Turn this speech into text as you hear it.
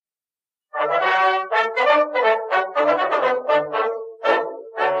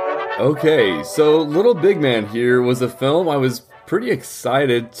Okay, so Little Big Man here was a film I was pretty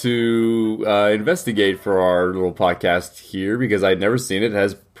excited to investigate for our little podcast here because I'd never seen it. It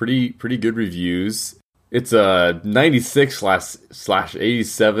has pretty good reviews. It's a 96 slash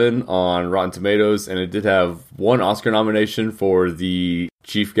 87 on Rotten Tomatoes, and it did have one Oscar nomination for the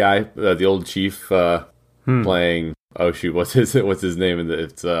chief guy, the old chief playing. Oh shoot, what's his name?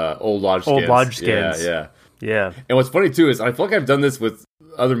 It's Old Lodge Skins. Old Lodge Skins. Yeah. And what's funny too is I feel like I've done this with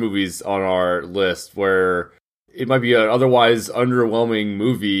other movies on our list where it might be an otherwise underwhelming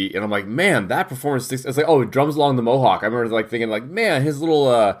movie, and I'm like, man, that performance sticks. It's like, oh, Drums Along the Mohawk. I remember like thinking, like, man, his little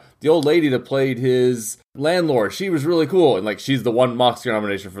the old lady that played his landlord, she was really cool, and like she's the one Oscar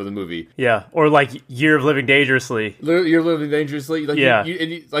nomination for the movie. Yeah, or like Year of Living Dangerously. Year of Living Dangerously. Like, yeah,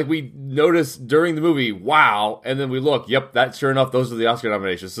 like we noticed during the movie, wow, and then we look, yep, that sure enough, those are the Oscar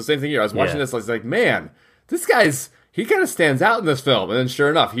nominations. So same thing here. I was watching this, I was like, man, this guy's. He kind of stands out in this film, and then sure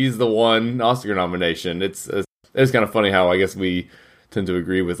enough, he's the one Oscar nomination. It's kind of funny how I guess we tend to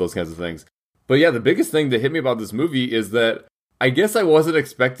agree with those kinds of things. But yeah, the biggest thing that hit me about this movie is that I guess I wasn't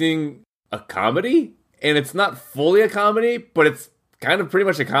expecting a comedy, and it's not fully a comedy, but it's kind of pretty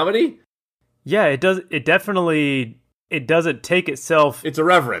much a comedy. Yeah, it does. It definitely doesn't take itself. It's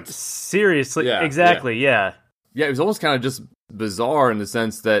irreverent. Seriously, yeah, exactly. Yeah, it was almost kind of just bizarre in the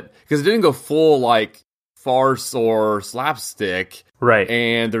sense that because it didn't go full like farce or slapstick, right?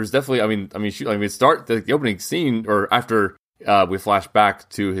 And there's definitely, I mean, start the opening scene or after we flash back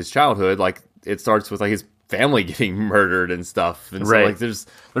to his childhood, like it starts with like his family getting murdered and stuff, and so like there's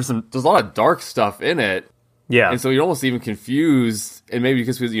a lot of dark stuff in it, yeah. And so you're almost even confused, and maybe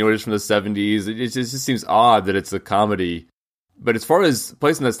because it's from the 70s, it just seems odd that it's a comedy. But as far as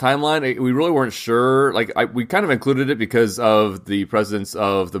placing this timeline, we really weren't sure. Like we kind of included it because of the presence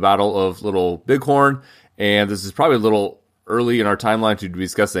of the Battle of Little Bighorn. And this is probably a little early in our timeline to be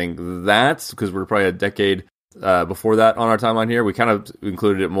discussing that because we're probably a decade before that on our timeline here. We kind of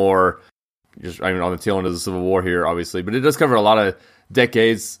included it more on the tail end of the Civil War here, obviously. But it does cover a lot of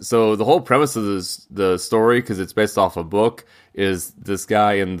decades. So the whole premise of the story, because it's based off a book, is this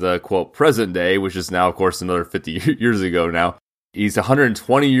guy in the, quote, present day, which is now, of course, another 50 years ago now. He's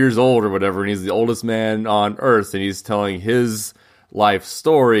 120 years old or whatever, and he's the oldest man on Earth, and he's telling his life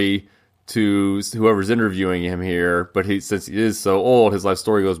story to whoever's interviewing him here, but since he is so old, his life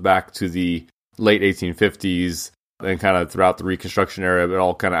story goes back to the late 1850s and kind of throughout the Reconstruction era, but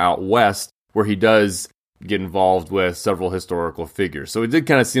all kind of out west, where he does get involved with several historical figures. So it did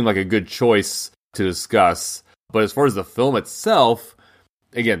kind of seem like a good choice to discuss. But as far as the film itself,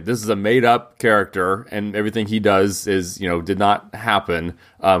 again, this is a made-up character, and everything he does is, did not happen.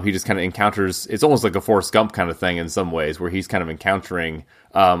 He just kind of encounters, it's almost like a Forrest Gump kind of thing in some ways, where he's kind of encountering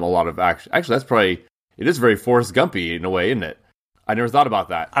a lot of action. Actually, it is very Forrest Gumpy in a way, isn't it? I never thought about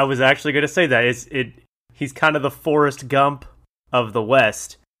that. I was actually going to say that. He's kind of the Forrest Gump of the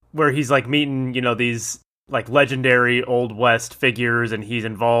West, where he's like meeting, these like legendary Old West figures, and he's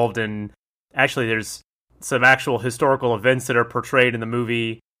involved in, actually there's some actual historical events that are portrayed in the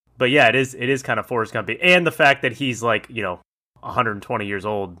movie. But yeah, it is kind of Forrest Gumpy. And the fact that he's like, 120 years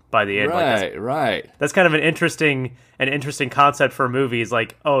old by the end. Right. That's kind of an interesting concept for a movie. Is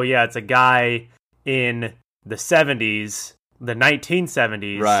like, oh yeah, it's a guy in the 70s, the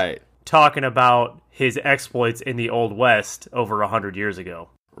 1970s, right, talking about his exploits in the Old West over 100 years ago.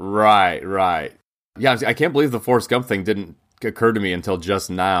 Right. Yeah, I can't believe the Forrest Gump thing didn't occur to me until just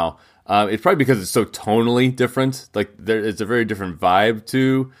now. It's probably because it's so tonally different. Like it's a very different vibe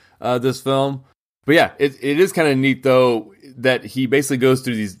to this film. But yeah, it is kind of neat though that he basically goes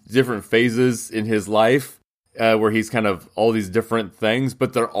through these different phases in his life where he's kind of all these different things,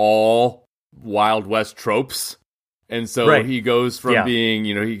 but they're all Wild West tropes. And so he goes from being,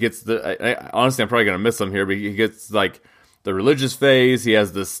 he gets honestly, I'm probably going to miss him here, but he gets like the religious phase, he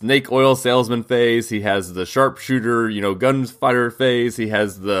has the snake oil salesman phase, he has the sharpshooter, gunfighter phase, he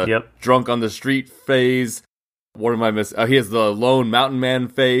has the drunk on the street phase. What am I missing? He has the lone mountain man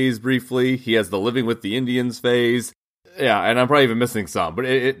phase briefly. He has the living with the Indians phase. Yeah, and I'm probably even missing some. But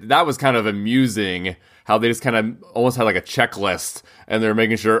that was kind of amusing how they just kind of almost had like a checklist, and they're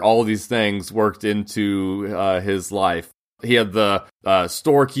making sure all these things worked into his life. He had the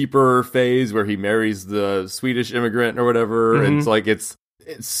storekeeper phase where he marries the Swedish immigrant or whatever. Mm-hmm. And it's like it's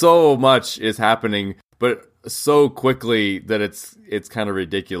so much is happening, but so quickly that it's kind of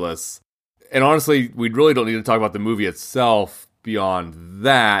ridiculous. And honestly, we really don't need to talk about the movie itself beyond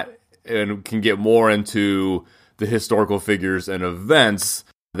that, and can get more into the historical figures and events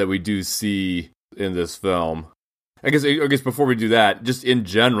that we do see in this film. I guess before we do that, just in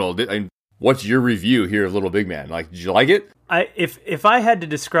general, what's your review here of Little Big Man? Like, did you like it? If I had to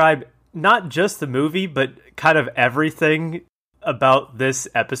describe not just the movie, but kind of everything about this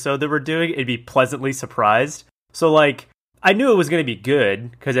episode that we're doing, it'd be pleasantly surprised. So, like, I knew it was going to be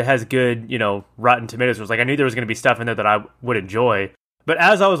good because it has good, Rotten Tomatoes. It was like, I knew there was going to be stuff in there that I would enjoy. But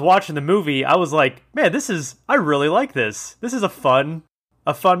as I was watching the movie, I was like, man, I really like this. This is a fun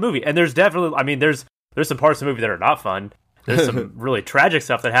movie. And there's definitely, there's some parts of the movie that are not fun. There's some really tragic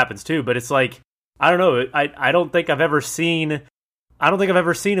stuff that happens too. But it's like, I don't know. I don't think I've ever seen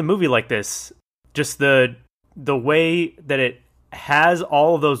a movie like this. Just the way that it has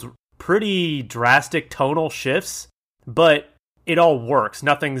all of those pretty drastic tonal shifts, but it all works.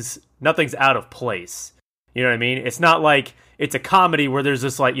 Nothing's out of place. You know what I mean? It's not like it's a comedy where there's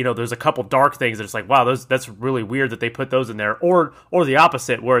this like, there's a couple dark things that it's like, wow, that's really weird that they put those in there. Or the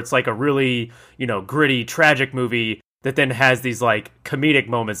opposite, where it's like a really, gritty, tragic movie that then has these like comedic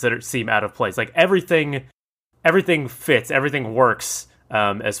moments that seem out of place. Like everything fits, everything works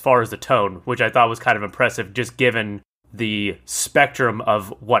as far as the tone, which I thought was kind of impressive, just given the spectrum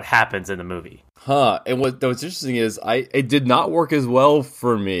of what happens in the movie. And what's interesting is it did not work as well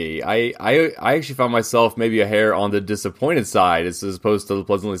for me. I actually found myself maybe a hair on the disappointed side as opposed to the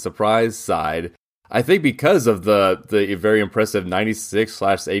pleasantly surprised side. I think because of the very impressive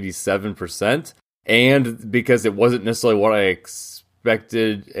 96/87%, and because it wasn't necessarily what I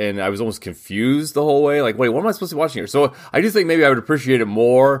expected, and I was almost confused the whole way. Like, wait, what am I supposed to be watching here? So I just think maybe I would appreciate it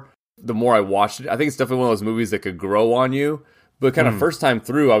more the more I watched it. I think it's definitely one of those movies that could grow on you. But kind of first time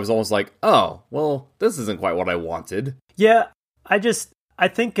through, I was almost like, oh, well, this isn't quite what I wanted. Yeah, I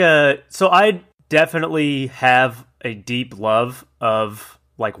think, so I definitely have a deep love of,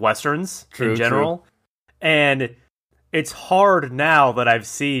 like, Westerns in general. True. And it's hard now that I've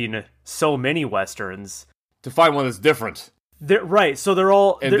seen so many Westerns to find one that's different. Right, so there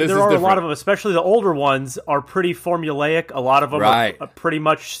are a lot of them, especially the older ones, are pretty formulaic. A lot of them are pretty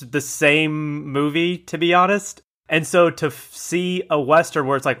much the same movie, to be honest. And so to see a Western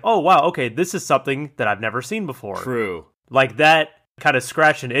where it's like, oh, wow, okay, this is something that I've never seen before. True. Like that kind of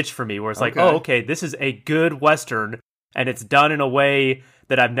scratched an itch for me, where it's like, oh, okay, this is a good Western, and it's done in a way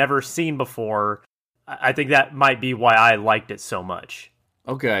that I've never seen before. I think that might be why I liked it so much.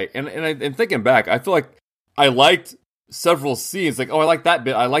 Okay, and thinking back, I feel like I liked several scenes, like, oh, I like that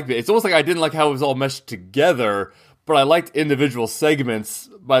bit, I like it. It's almost like I didn't like how it was all meshed together, but I liked individual segments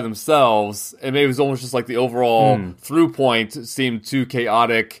by themselves, and maybe it was almost just like the overall through point seemed too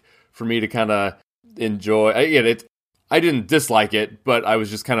chaotic for me to kind of enjoy. I didn't dislike it, but I was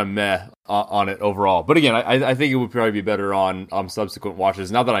just kind of meh on it overall. But again, I think it would probably be better on subsequent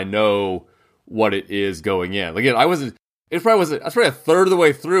watches, now that I know what it is going in. Again, I was probably a third of the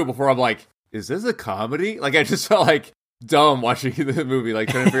way through before I'm like, is this a comedy? Like, I just felt like dumb watching the movie, like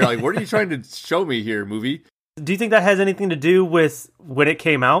trying to figure out, like, what are you trying to show me here, movie? Do you think that has anything to do with when it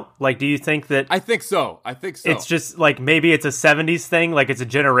came out? Like, do you think that... I think so. It's just, like, maybe it's a 70s thing, like it's a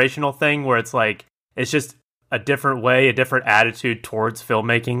generational thing where it's like, it's just a different way, a different attitude towards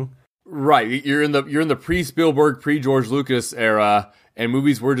filmmaking? Right. You're in the pre-Spielberg, pre-George Lucas era, and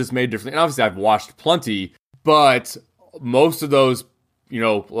movies were just made differently. And obviously I've watched plenty, but most of those,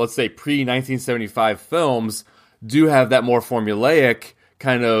 let's say pre-1975 films do have that more formulaic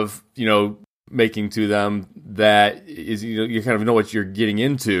kind of, making to them that is, you kind of know what you're getting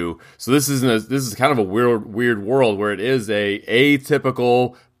into. So this is kind of a weird world where it is a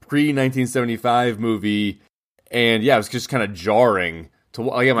atypical pre-1975 movie, and yeah, it was just kind of jarring to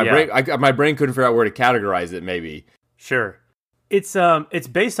my brain couldn't figure out where to categorize it. Maybe. Sure. It's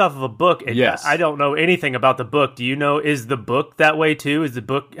based off of a book, and yes. I don't know anything about the book. Do you know, is the book that way too? Is the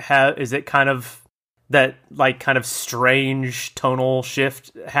book is it kind of that, like, kind of strange tonal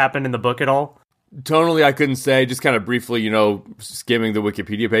shift happen in the book at all? Tonally, I couldn't say. Just kind of briefly, skimming the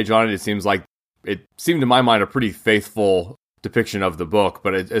Wikipedia page on it, it seemed to my mind a pretty faithful depiction of the book.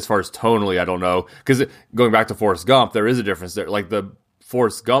 But as far as tonally, I don't know. Because going back to Forrest Gump, there is a difference there. Like the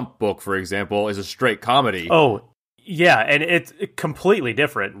Forrest Gump book, for example, is a straight comedy. Oh, yeah, and it's completely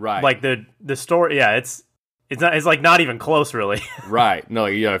different. Right. Like the story, yeah, it's like not even close, really. Right. No,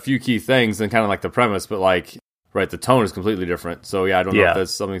 a few key things and kind of like the premise, but like, right, the tone is completely different. So yeah, I don't know if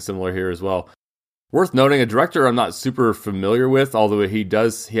that's something similar here as well. Worth noting, a director I'm not super familiar with, although he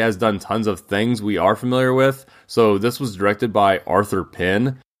has done tons of things we are familiar with. So this was directed by Arthur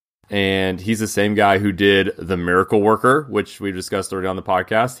Penn, and he's the same guy who did The Miracle Worker, which we discussed already on the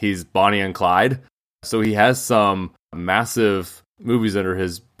podcast. He's Bonnie and Clyde. So he has some massive movies under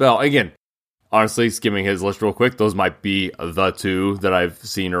his belt. Again, honestly, skimming his list real quick, those might be the two that I've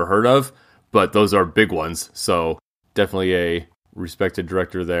seen or heard of, but those are big ones. So definitely a respected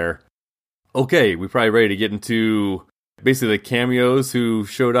director there. Okay, we're probably ready to get into basically the cameos who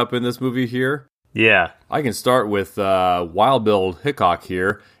showed up in this movie here. Yeah. I can start with Wild Bill Hickok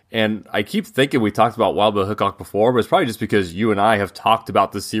here. And I keep thinking we talked about Wild Bill Hickok before, but it's probably just because you and I have talked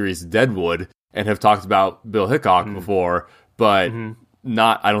about the series Deadwood and have talked about Bill Hickok before, but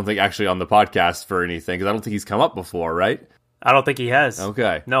not, I don't think, actually on the podcast for anything, because I don't think he's come up before, right? I don't think he has.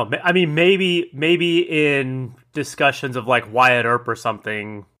 Okay. No, I mean, maybe in discussions of like Wyatt Earp or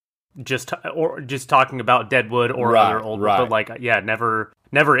something, just talking about Deadwood or other old, but like, yeah, never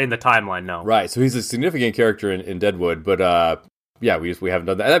in the timeline, no. Right, so he's a significant character in Deadwood, but yeah, we haven't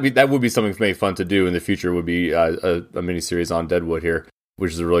done that. That would be something maybe fun to do in the future. Would be a miniseries on Deadwood here,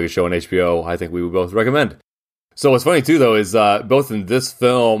 which is a really good show on HBO. I think we would both recommend. So what's funny too, though, is both in this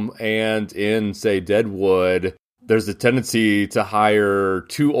film and in, say, Deadwood, there's a tendency to hire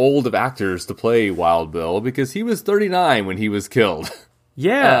too old of actors to play Wild Bill because he was 39 when he was killed.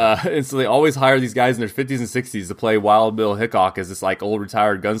 Yeah, and so they always hire these guys in their 50s and 60s to play Wild Bill Hickok as this like old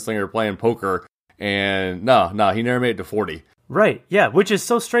retired gunslinger playing poker. And no, he never made it to 40. Right, yeah, which is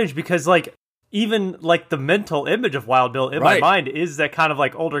so strange because, like, even, like, the mental image of Wild Bill in my mind is that kind of,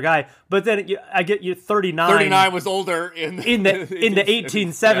 like, older guy, but then I get you 39. 39 was older in the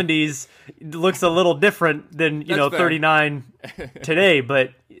 1870s, looks a little different than, you know, 39 today, but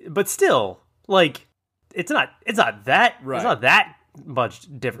still, like, it's not that, it's not that much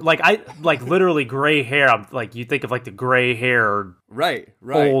different. Like, literally gray hair, I'm, like, you think of, like, the gray hair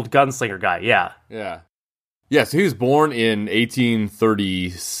old gunslinger guy, yeah. Yeah, so he was born in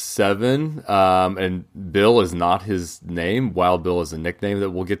 1837, and Bill is not his name. Wild Bill is a nickname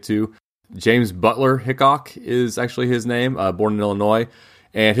that we'll get to. James Butler Hickok is actually his name, born in Illinois.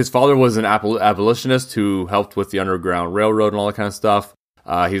 And his father was an abolitionist who helped with the Underground Railroad and all that kind of stuff.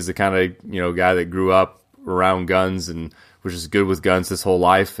 He's the kind of guy that grew up around guns and was just good with guns his whole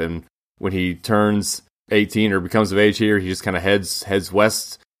life. And when he turns 18 or becomes of age here, he just kind of heads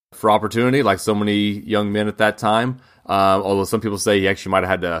west for opportunity, like so many young men at that time. Although some people say he actually might have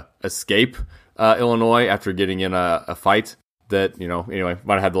had to escape Illinois after getting in a fight that, anyway,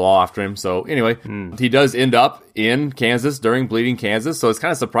 might have had the law after him. So anyway, he does end up in Kansas during Bleeding Kansas. So it's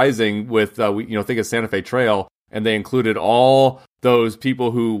kind of surprising with, think of Santa Fe Trail, and they included all those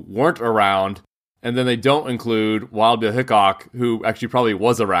people who weren't around, and then they don't include Wild Bill Hickok, who actually probably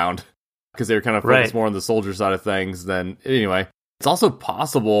was around, because they were kind of focused more on the soldier side of things than, anyway. It's also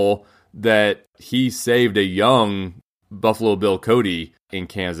possible that he saved a young Buffalo Bill Cody in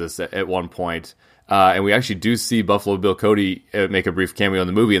Kansas at one point. And we actually do see Buffalo Bill Cody make a brief cameo in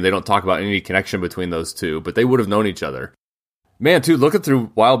the movie, and they don't talk about any connection between those two, but they would have known each other. Man, too, looking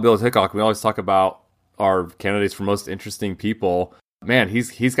through Wild Bill Hickok, we always talk about our candidates for most interesting people. Man,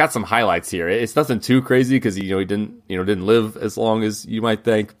 he's got some highlights here. It's nothing too crazy because he didn't live as long as you might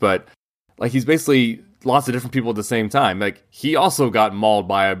think, but like he's basically lots of different people at the same time. Like, he also got mauled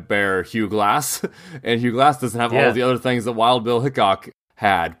by a bear, Hugh Glass, and Hugh Glass doesn't have all the other things that Wild Bill Hickok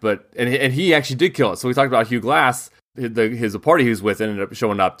had, but and he actually did kill it. So we talked about Hugh Glass, his party he was with ended up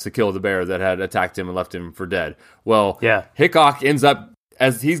showing up to kill the bear that had attacked him and left him for dead. Well, Hickok ends up,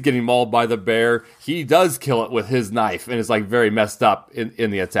 as he's getting mauled by the bear, he does kill it with his knife, and it's like very messed up in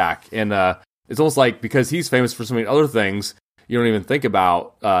the attack. And it's almost like, because he's famous for so many other things, you don't even think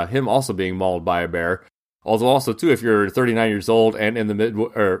about him also being mauled by a bear. Although also, too, if you're 39 years old and in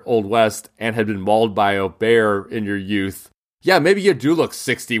the Old West and had been mauled by a bear in your youth, yeah, maybe you do look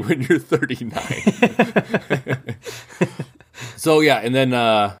 60 when you're 39. So, yeah, and then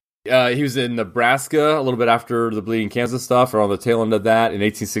he was in Nebraska a little bit after the Bleeding Kansas stuff, or on the tail end of that, in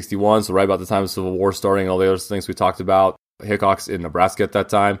 1861, so right about the time of the Civil War starting and all the other things we talked about. Hickok's in Nebraska at that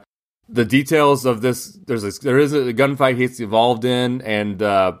time. The details of this, there is a gunfight he's involved in, and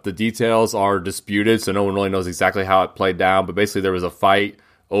the details are disputed, so no one really knows exactly how it played down, but basically there was a fight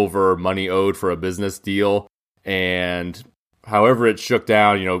over money owed for a business deal, and however it shook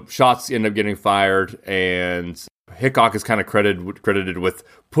down, shots end up getting fired, and Hickok is kind of credited with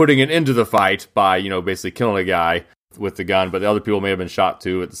putting it into the fight by, basically killing a guy with the gun, but the other people may have been shot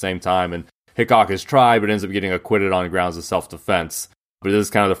too at the same time, and Hickok is tried, but ends up getting acquitted on grounds of self-defense. But it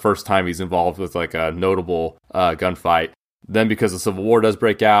is kind of the first time he's involved with like a notable gunfight. Then, because the Civil War does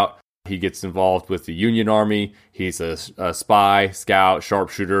break out, he gets involved with the Union Army. He's a spy, scout,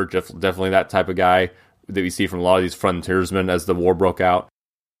 sharpshooter, definitely that type of guy that we see from a lot of these frontiersmen as the war broke out.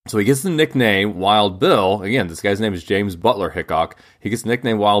 So he gets the nickname Wild Bill. Again, this guy's name is James Butler Hickok. He gets the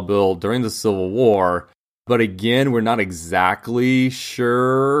nickname Wild Bill during the Civil War. But again, we're not exactly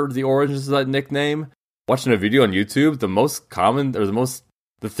sure the origins of that nickname. Watching a video on YouTube,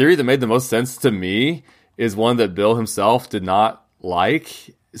 the theory that made the most sense to me is one that Bill himself did not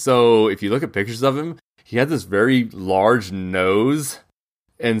like, So if you look at pictures of him, he had this very large nose.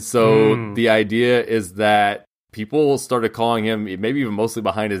 And so the idea is that people started calling him, maybe even mostly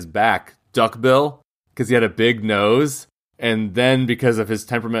behind his back, Duck Bill, because he had a big nose. And then because of his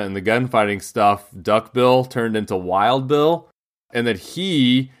temperament and the gunfighting stuff, Duck Bill turned into Wild Bill. And then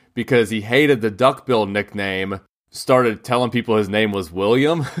he, because he hated the Duck Bill nickname, started telling people his name was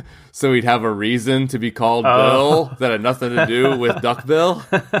William. So he'd have a reason to be called Bill that had nothing to do with Duck Bill.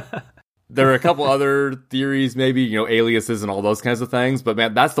 There are a couple other theories, maybe, aliases and all those kinds of things. But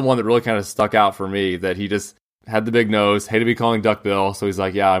man, that's the one that really kind of stuck out for me, that he just had the big nose, hated to be calling Duck Bill. So he's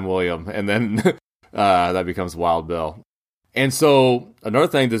like, yeah, I'm William. And then that becomes Wild Bill. And so another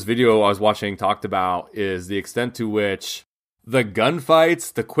thing this video I was watching talked about is the extent to which the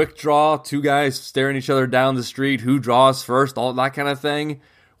gunfights, the quick draw, two guys staring each other down the street, who draws first, all that kind of thing,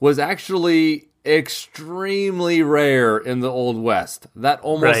 was actually extremely rare in the Old West. That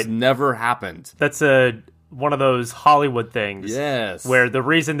almost never happened. That's one of those Hollywood things. Yes. Where the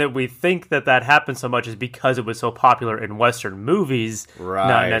reason that we think that happened so much is because it was so popular in Western movies,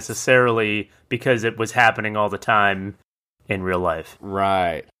 not necessarily because it was happening all the time in real life.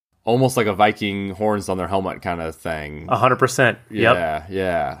 Right. Almost like a Viking horns on their helmet kind of thing. 100%.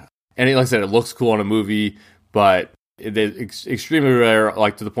 Yeah. And like I said, it looks cool in a movie, but it's extremely rare,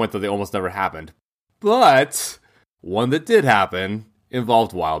 like to the point that they almost never happened. But one that did happen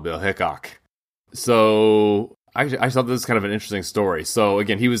involved Wild Bill Hickok. So I thought this was kind of an interesting story. So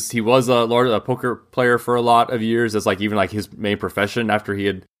again, he was a poker player for a lot of years. That's even his main profession after he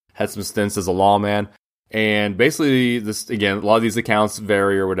had some stints as a lawman. And basically, this again, a lot of these accounts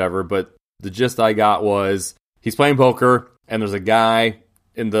vary or whatever, but the gist I got was he's playing poker, and there's a guy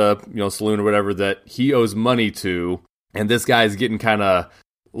in the saloon or whatever that he owes money to, and this guy's getting kind of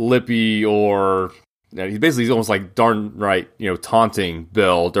lippy, or he's almost like darn right, taunting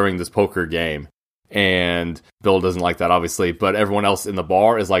Bill during this poker game. And Bill doesn't like that, obviously, but everyone else in the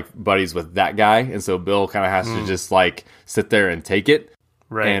bar is like buddies with that guy, and so Bill kind of has to just like sit there and take it.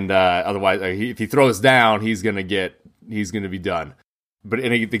 Right. And otherwise, if he throws down, he's gonna be done. But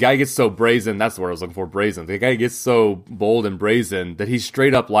the guy gets so brazen. That's the word I was looking for, brazen. The guy gets so bold and brazen that he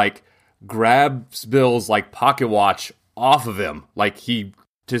straight up like grabs Bill's like pocket watch off of him. Like he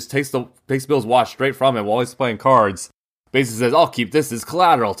just takes Bill's watch straight from him while he's playing cards. Basically says, "I'll keep this as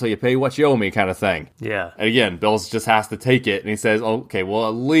collateral till you pay what you owe me," kind of thing. Yeah. And again, Bill just has to take it, and he says, "Okay, well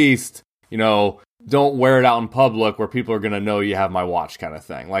at least don't wear it out in public where people are going to know you have my watch," kind of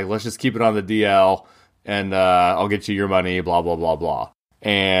thing. Like, let's just keep it on the DL, and I'll get you your money, blah, blah, blah, blah.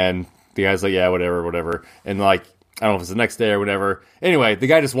 And the guy's like, yeah, whatever. And like, I don't know if it's the next day or whatever. Anyway, the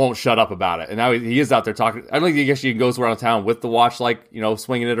guy just won't shut up about it. And now he is out there talking. I don't think he actually goes around town with the watch, like,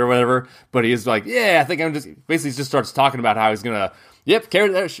 swinging it or whatever. But he is like, yeah, I think I'm just starts talking about how he's going to,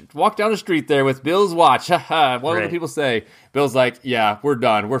 walk down the street there with Bill's watch. What will the people say? Bill's like, yeah, we're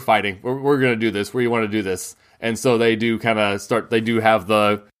done. We're fighting. We're going to do this. Where you want to do this? And so they do they do have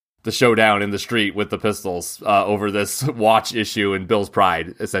the showdown in the street with the pistols over this watch issue and Bill's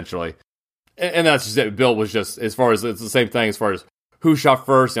pride, essentially. And that's just it. Bill was just, as far as, it's the same thing as far as who shot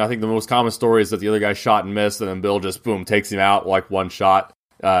first. I think the most common story is that the other guy shot and missed, and then Bill just, boom, takes him out like one shot,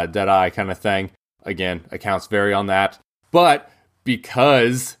 dead eye kind of thing. Again, accounts vary on that. But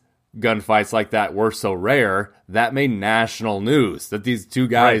because gunfights like that were so rare, that made national news that these two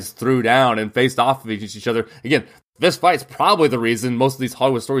guys threw down and faced off of each other. Again, this fight's probably the reason most of these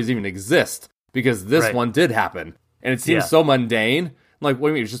Hollywood stories even exist, because this one did happen. And it seems so mundane. I'm like, what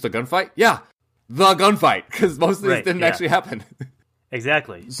do you mean, it's just a gunfight? Yeah, the gunfight, because most of these didn't actually happen.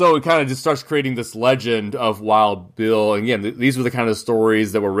 Exactly. So it kind of just starts creating this legend of Wild Bill. And again, these were the kind of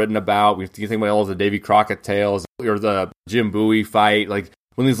stories that were written about. You think about all the Davy Crockett tales or the Jim Bowie fight. Like,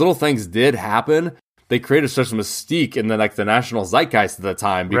 when these little things did happen, they created such a mystique in the national zeitgeist at the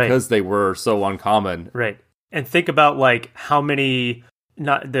time because they were so uncommon. Right. And think about like how many,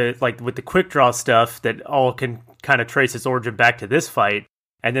 not the like with the quick draw stuff that all can kind of trace its origin back to this fight,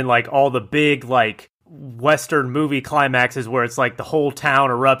 and then like all the big like Western movie climaxes where it's like the whole town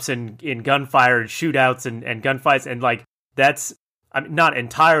erupts in gunfire and shootouts and gunfights, and like that's, I mean, not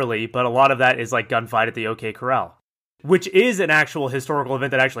entirely, but a lot of that is like gunfight at the OK Corral, which is an actual historical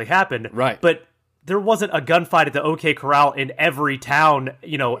event that actually happened. Right. But there wasn't a gunfight at the OK Corral in every town,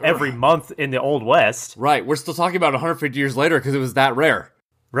 every month in the Old West. Right. We're still talking about 150 years later because it was that rare.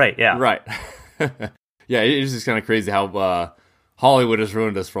 Right, yeah. Right. Yeah, it's just kind of crazy how Hollywood has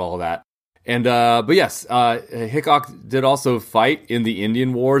ruined us for all of that. And, but yes, Hickok did also fight in the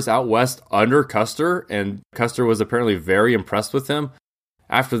Indian Wars out west under Custer, and Custer was apparently very impressed with him.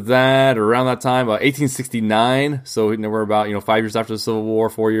 After that, around that time, 1869, so we're about 5 years after the Civil War,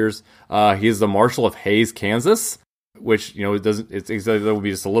 4 years. He is the Marshal of Hays, Kansas, which it doesn't. It's exactly that would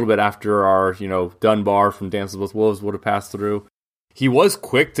be just a little bit after our Dunbar from Dances with Wolves would have passed through. He was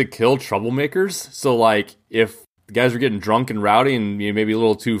quick to kill troublemakers, so like if the guys were getting drunk and rowdy and maybe a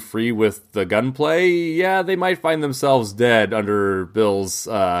little too free with the gunplay, yeah, they might find themselves dead under Bill's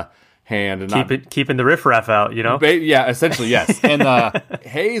hand. And keeping the riffraff out, Yeah, essentially, yes. And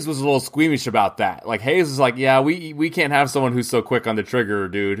Hayes was a little squeamish about that. Like, Hayes was like, yeah, we can't have someone who's so quick on the trigger,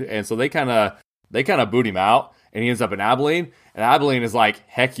 dude. And so they kind of boot him out, and he ends up in Abilene. And Abilene is like,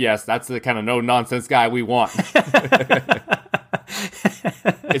 heck yes, that's the kind of no-nonsense guy we want.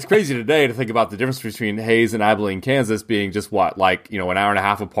 It's crazy today to think about the difference between Hays and Abilene, Kansas being just what, like, an hour and a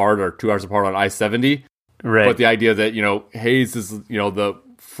half apart or 2 hours apart on I-70. Right. But the idea that, Hays is, the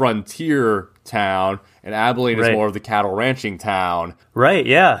frontier town and Abilene is more of the cattle ranching town. Right,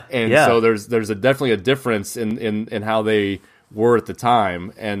 yeah. And so there's definitely a difference in how they were at the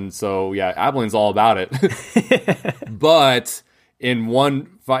time. And so, yeah, Abilene's all about it. But in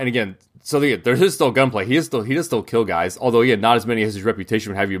one fight, and again, so there is still gunplay. He does still kill guys, although again, not as many as his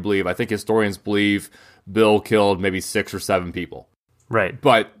reputation would have you believe. I think historians believe Bill killed maybe 6 or 7 people. Right.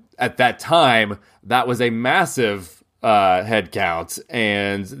 But at that time, that was a massive head count,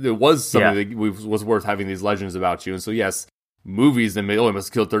 and it was something that was worth having these legends about you. And so, yes, movies and must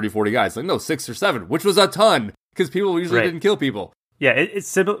have killed 30, 40 guys. Like, no, 6 or 7, which was a ton, because people usually didn't kill people. Yeah,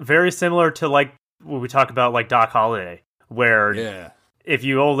 it's very similar to, like, when we talk about, like, Doc Holliday, where if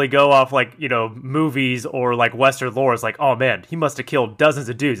you only go off, like, movies or, like, Western lore, it's like, oh, man, he must have killed dozens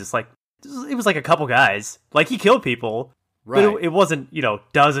of dudes. It's like, it was like a couple guys. Like, he killed people, but it wasn't,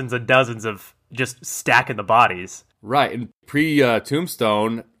 dozens and dozens of just stacking the bodies. Right, and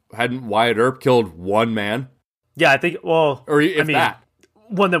pre-Tombstone, hadn't Wyatt Earp killed one man? Yeah, I think, well, or if that.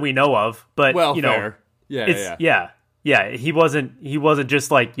 One that we know of, but, fair. Yeah, he wasn't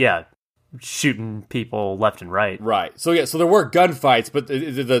just like, shooting people left and right. Right. So there were gunfights, but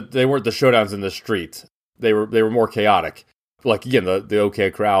they weren't the showdowns in the street. They were more chaotic. Like, again, the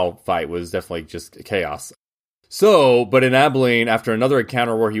OK Corral fight was definitely just chaos. So, but in Abilene, after another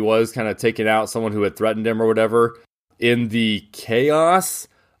encounter where he was kind of taking out someone who had threatened him or whatever, in the chaos,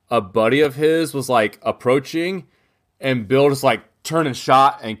 a buddy of his was like approaching, and Bill just like turned and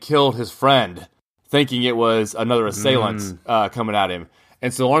shot and killed his friend, thinking it was another assailant coming at him.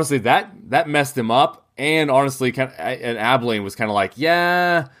 And so honestly, that messed him up. And honestly, and Abilene was kind of like,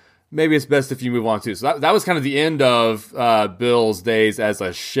 yeah, maybe it's best if you move on too. So that was kind of the end of Bill's days as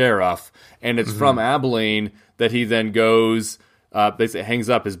a sheriff. And it's from Abilene that he then goes, basically hangs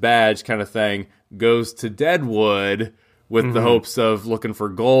up his badge kind of thing, goes to Deadwood with the hopes of looking for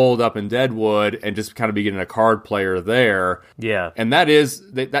gold up in Deadwood and just kind of being a card player there. Yeah. And that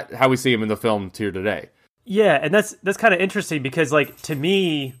is that how we see him in the film here today. Yeah, and that's kind of interesting because, like, to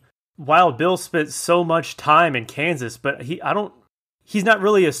me, Wild Bill spent so much time in Kansas, but he's not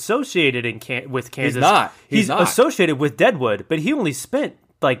really associated with Kansas. He's not. Associated with Deadwood, but he only spent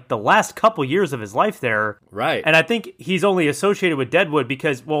like the last couple years of his life there. Right. And I think he's only associated with Deadwood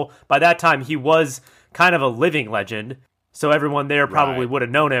because, well, by that time he was kind of a living legend. So everyone there probably would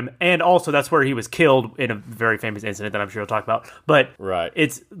have known him. And also that's where he was killed in a very famous incident that I'm sure we'll talk about. But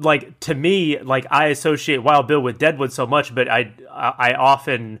it's like, to me, like, I associate Wild Bill with Deadwood so much, but I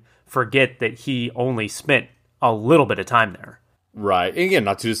often forget that he only spent a little bit of time there. Right. And again,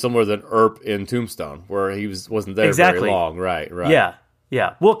 not too dissimilar than Earp in Tombstone, where he wasn't there very long. Right.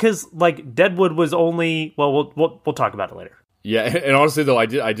 Yeah. Well, because, like, Deadwood was only, well, we'll talk about it later. Yeah, and honestly, though, I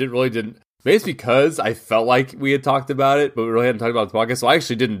really didn't. Maybe it's because I felt like we had talked about it, but we really hadn't talked about the podcast. So I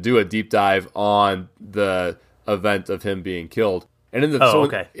actually didn't do a deep dive on the event of him being killed. And in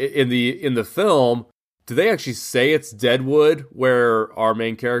the in the film, do they actually say it's Deadwood where our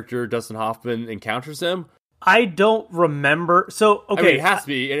main character Dustin Hoffman encounters him? I don't remember. So okay, I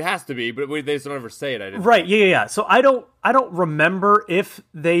mean, it has to be, but they just don't ever say it. I didn't. Right? Yeah. So I don't remember if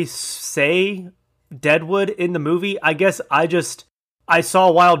they say Deadwood in the movie. I guess I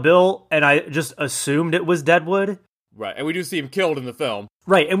saw Wild Bill, and I just assumed it was Deadwood. Right, and we do see him killed in the film.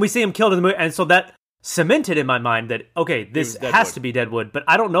 Right, and we see him killed in the movie, and so that cemented in my mind that, okay, this has to be Deadwood, but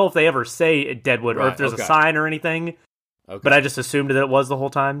I don't know if they ever say Deadwood or if there's a sign or anything, but I just assumed that it was the whole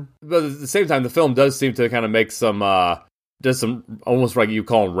time. But at the same time, the film does seem to kind of make some almost like you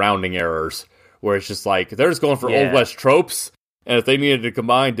call them rounding errors, where it's just like, they're just going for Old West tropes, and if they needed to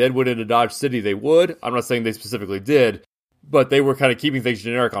combine Deadwood into Dodge City, they would. I'm not saying they specifically did, but they were kind of keeping things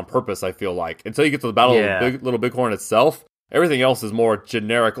generic on purpose, I feel like. Until you get to the Battle of Little Bighorn itself, everything else is more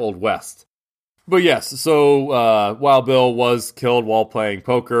generic Old West. But yes, so Wild Bill was killed while playing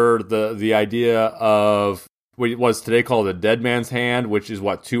poker. The idea of what was today called a dead man's hand, which is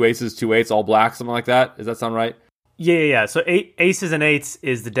what, two aces, two eights, all black, something like that. Does that sound right? Yeah. So aces and eights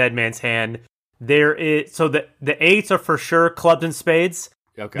is the dead man's hand. The eights are for sure clubs and spades.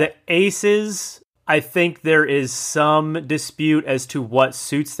 Okay. The aces, I think there is some dispute as to what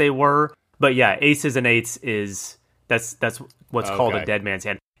suits they were, but yeah, aces and eights that's what's called a dead man's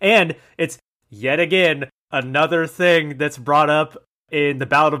hand. And it's yet again another thing that's brought up in the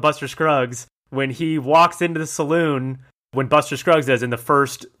Ballad of Buster Scruggs when he walks into the saloon, when Buster Scruggs does in the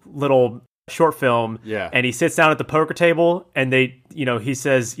first little short film, and he sits down at the poker table, and he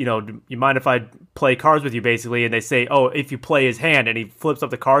says, you mind if I play cards with you, basically, and they say, oh, if you play his hand, and he flips up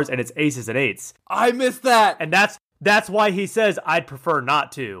the cards, and it's aces and eights. I missed that! And that's why he says, I'd prefer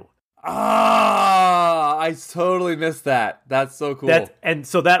not to. I totally missed that. That's so cool. And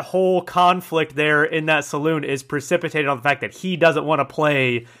so that whole conflict there in that saloon is precipitated on the fact that he doesn't want to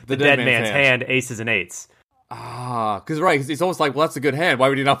play the dead man's hand, aces and eights. Because it's almost like, well, that's a good hand. Why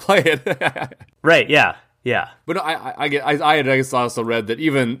would you not play it? Right, yeah. But I guess I also read that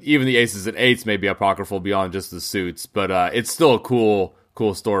even the aces and eights may be apocryphal beyond just the suits, but it's still a cool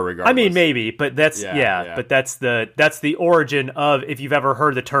story regardless. I mean, maybe, but that's but that's the origin of, if you've ever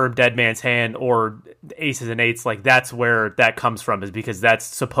heard the term dead man's hand or aces and eights, like that's where that comes from, is because that's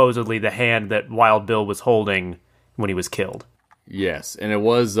supposedly the hand that Wild Bill was holding when he was killed. Yes, and it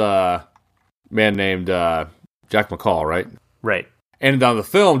was a man named Jack McCall, right? Right. And now the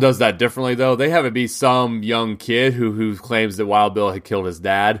film does that differently, though. They have it be some young kid who claims that Wild Bill had killed his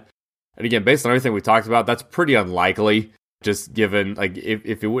dad. And again, based on everything we talked about, that's pretty unlikely. Just given, like,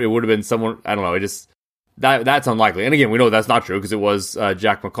 if it would have been someone, I don't know, that's unlikely. And again, we know that's not true because it was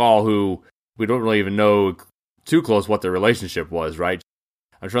Jack McCall, who we don't really even know too close what their relationship was, right?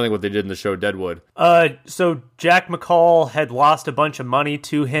 I'm trying to think what they did in the show Deadwood. So Jack McCall had lost a bunch of money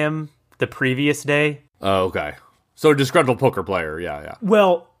to him the previous day. Oh, okay. So a disgruntled poker player, yeah.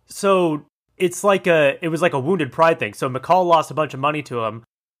 Well, so it was like a wounded pride thing. So McCall lost a bunch of money to him.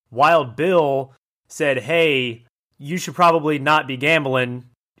 Wild Bill said, hey, you should probably not be gambling,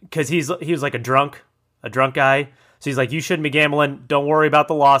 because he was like a drunk guy. So he's like, you shouldn't be gambling. Don't worry about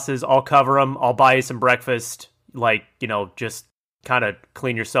the losses. I'll cover them. I'll buy you some breakfast. Like, just kind of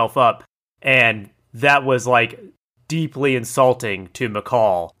clean yourself up. And that was like deeply insulting to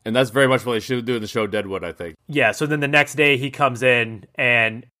McCall. And that's very much what they should do in the show Deadwood, I think. Yeah. So then the next day he comes in,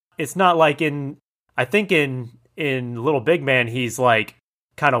 and it's not like in Little Big Man, he's like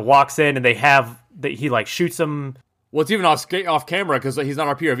kind of walks in and he like shoots him. Well, it's even off camera because he's not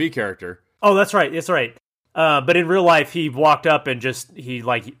our POV character. Oh, that's right. But in real life, he walked up and he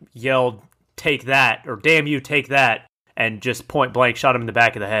like yelled, "Take that!" or "Damn you, take that!" and just point blank shot him in the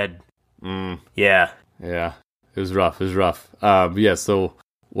back of the head. Yeah. It was rough. So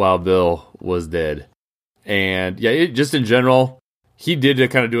Wild Bill was dead, and just in general, he did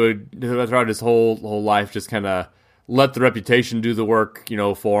kind of do throughout his whole life, just kind of let the reputation do the work,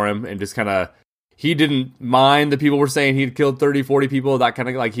 for him, and just kind of. He didn't mind that people were saying he'd killed 30, 40 people. That kind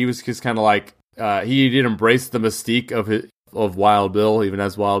of, like, he was just kind of like, he did embrace the mystique of Wild Bill, even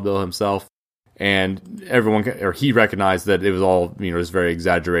as Wild Bill himself. And he recognized that it was all, it was very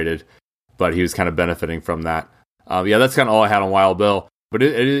exaggerated, but he was kind of benefiting from that. That's kind of all I had on Wild Bill. But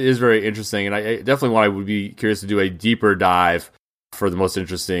it is very interesting, and I definitely would be curious to do a deeper dive for the most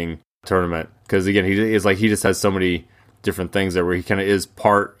interesting tournament. Because, again, he just has so many different things there where he kind of is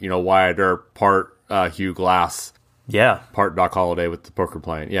part, Wyatt Earp, part Hugh Glass. Yeah. Part Doc Holliday with the poker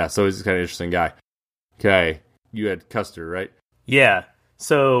playing. Yeah, so he's kind of interesting guy. Okay, you had Custer, right? Yeah.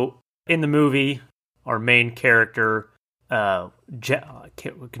 So in the movie, our main character, I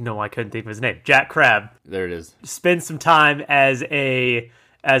couldn't think of his name. Jack Crabb. There it is. Spends some time as a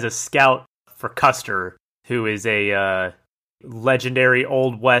scout for Custer, who is a legendary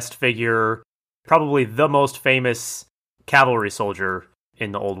Old West figure, probably the most famous cavalry soldier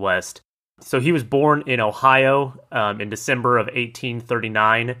in the Old West. So he was born in Ohio in December of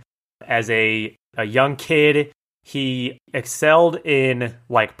 1839. As a young kid, he excelled in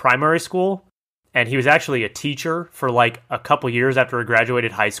like primary school, and he was actually a teacher for like a couple years after he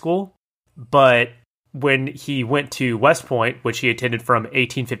graduated high school. But when he went to West Point, which he attended from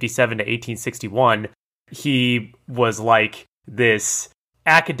 1857 to 1861, he was like this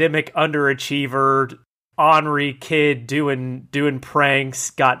academic underachiever, ornery kid doing pranks,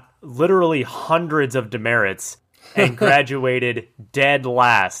 got literally hundreds of demerits, and graduated dead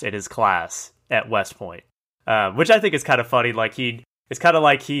last in his class at West Point, which I think is kind of funny. Like he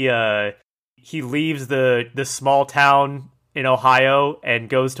leaves the small town in Ohio and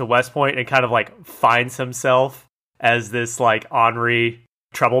goes to West Point and kind of like finds himself as this like ornery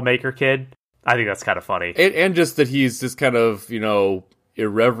troublemaker kid. I think that's kind of funny. And just that he's this kind of,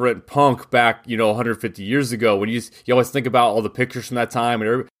 irreverent punk back, 150 years ago. When you always think about all the pictures from that time,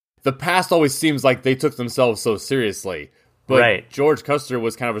 and the past always seems like they took themselves so seriously. But George Custer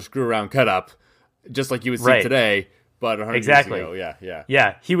was kind of a screw around cut up, just like you would see today, but 100 years ago. Yeah.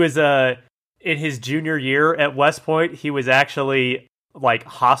 Yeah, he was in his junior year at West Point, he was actually like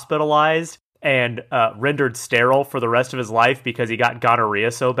hospitalized and rendered sterile for the rest of his life because he got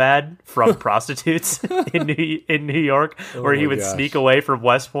gonorrhea so bad from prostitutes in New York, where he would sneak away from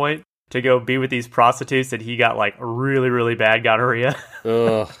West Point to go be with these prostitutes, and he got like really, really bad gonorrhea.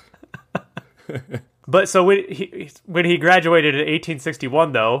 Ugh. But so when he graduated in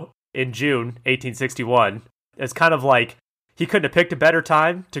 1861, though, in June 1861, it's kind of like he couldn't have picked a better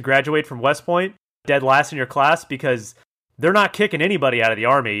time to graduate from West Point, dead last in your class, because they're not kicking anybody out of the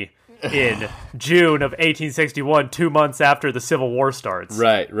Army in June of 1861, 2 months after the Civil War starts.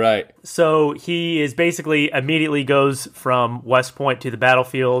 Right. So he is basically immediately goes from West Point to the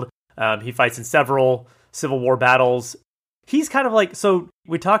battlefield. He fights in several Civil War battles. He's kind of like, so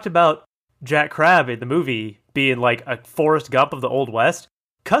we talked about Jack Crabb in the movie being like a Forrest Gump of the Old West.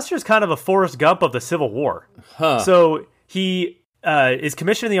 Custer's kind of a Forrest Gump of the Civil War. Huh. So he is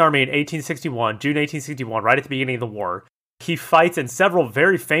commissioned in the Army in 1861, June 1861, right at the beginning of the war. He fights in several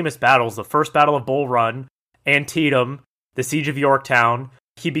very famous battles, the First Battle of Bull Run, Antietam, the Siege of Yorktown.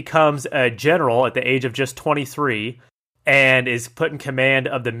 He becomes a general at the age of just 23 and is put in command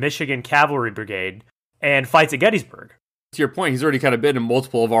of the Michigan Cavalry Brigade and fights at Gettysburg. To your point, he's already kind of been in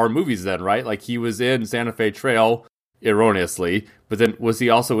multiple of our movies then, right? Like he was in Santa Fe Trail, erroneously, but then was he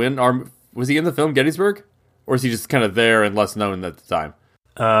also in the film Gettysburg? Or is he just kind of there and less known at the time?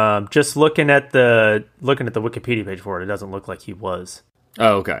 Just looking at the Wikipedia page for it, it doesn't look like he was.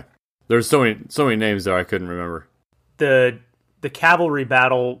 Oh, okay. There's so many names there I couldn't remember. The cavalry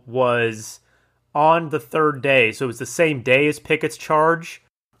battle was on the third day, so it was the same day as Pickett's charge,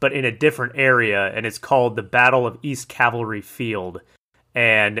 but in a different area, and it's called the Battle of East Cavalry Field.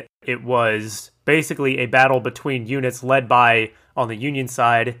 And it was basically a battle between units led by, on the Union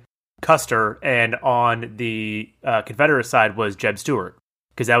side, Custer, and on the Confederate side was Jeb Stuart,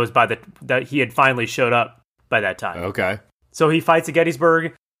 because that was that he had finally showed up by that time. Okay. So he fights at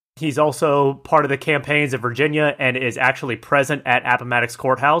Gettysburg. He's also part of the campaigns of Virginia and is actually present at Appomattox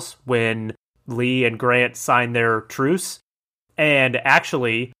Courthouse when Lee and Grant signed their truce. And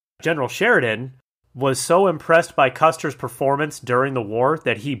actually, General Sheridan was so impressed by Custer's performance during the war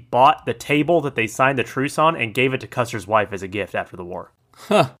that he bought the table that they signed the truce on and gave it to Custer's wife as a gift after the war.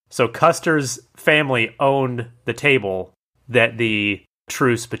 Huh. So Custer's family owned the table that the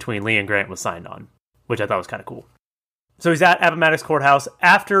truce between Lee and Grant was signed on, which I thought was kind of cool. So he's at Appomattox Courthouse.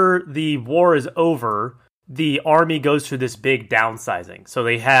 After the war is over, the Army goes through this big downsizing. So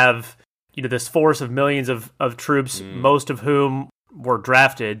they have, this force of millions of troops, most of whom were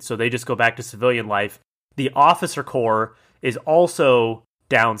drafted, so they just go back to civilian life. The officer corps is also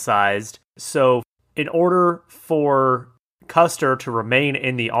downsized. So in order for Custer to remain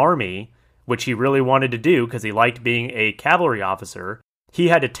in the Army, which he really wanted to do because he liked being a cavalry officer, he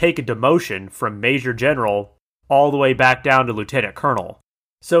had to take a demotion from Major General all the way back down to Lieutenant Colonel.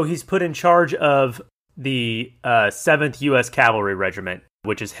 So he's put in charge of the 7th U.S. Cavalry Regiment,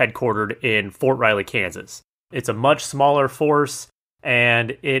 which is headquartered in Fort Riley, Kansas. It's a much smaller force,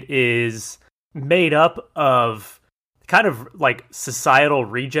 and it is made up of kind of like societal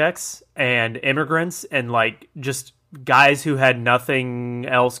rejects and immigrants and like just guys who had nothing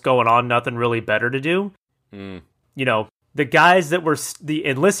else going on, nothing really better to do. The guys that were the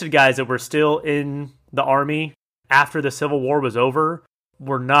enlisted guys that were still in the Army after the Civil War was over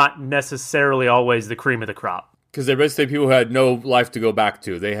were not necessarily always the cream of the crop. Because they're basically people who had no life to go back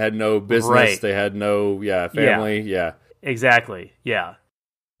to. They had no business. Right. They had no family. Yeah. Exactly. Yeah.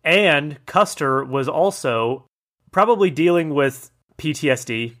 And Custer was also probably dealing with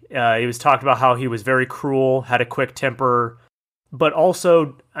PTSD. He was talking about how he was very cruel, had a quick temper, but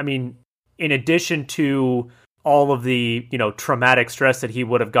also, in addition to all of the, traumatic stress that he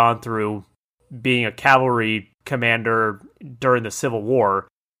would have gone through being a cavalry commander during the Civil War,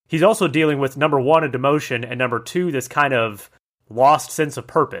 he's also dealing with, number one, a demotion, and number two, this kind of lost sense of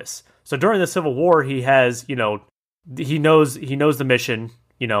purpose. So during the Civil War, he has, he knows the mission,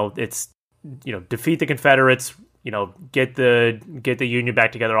 it's, defeat the Confederates, get the Union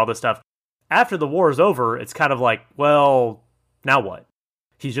back together, all this stuff. After the war is over, it's kind of like, well, now what?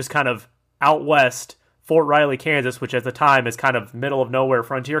 He's just kind of out west, Fort Riley, Kansas, which at the time is kind of middle of nowhere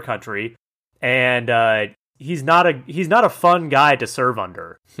frontier country. And he's not a fun guy to serve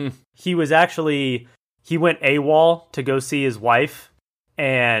under. He went AWOL to go see his wife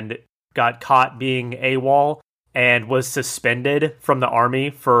and got caught being AWOL and was suspended from the army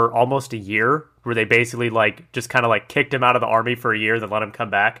for almost a year, where they basically like just kind of like kicked him out of the army for a year, then let him come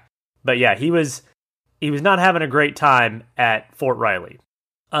back. But yeah, he was not having a great time at Fort Riley.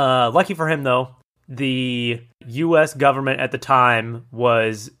 Lucky for him though, the U.S. government at the time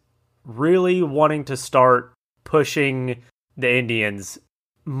was really wanting to start pushing the Indians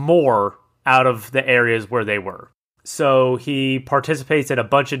more out of the areas where they were. So he participates in a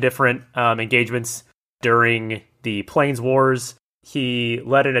bunch of different engagements during the Plains Wars. He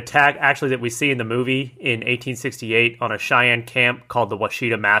led an attack, actually, that we see in the movie in 1868 on a Cheyenne camp called the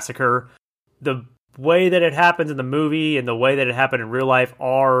Washita Massacre. The way that it happens in the movie and the way that it happened in real life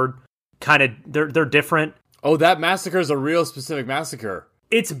are kind of, they're different. Oh, that massacre is a real specific massacre.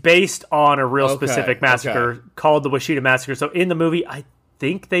 It's based on a real specific massacre called the Washita Massacre. So in the movie, I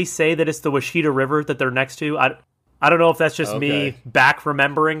think they say that it's the Washita River that they're next to. I don't know if that's just me back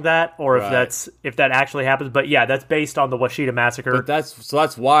remembering that, or if that actually happens. But yeah, that's based on the Washita Massacre. But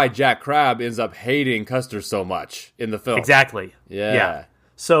that's why Jack Crabbe ends up hating Custer so much in the film. Exactly. Yeah.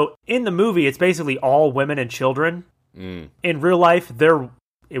 So in the movie, it's basically all women and children. In real life,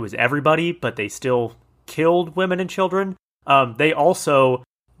 it was everybody, but they still killed women and children. They also,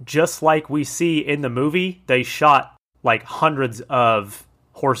 just like we see in the movie, they shot like hundreds of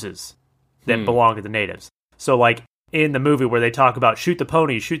horses that belong to the natives. So like in the movie where they talk about shoot the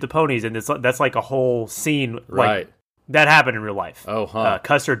ponies, and that's like a whole scene. Right. Like, that happened in real life. Oh, huh.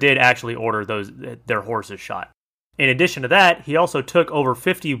 Custer did actually order their horses shot. In addition to that, he also took over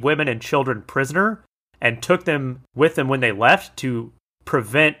 50 women and children prisoner and took them with him when they left to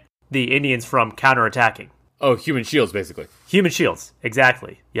prevent the Indians from counterattacking. Oh, human shields, basically. Human shields,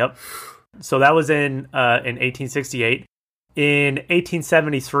 exactly. Yep. So that was in 1868. In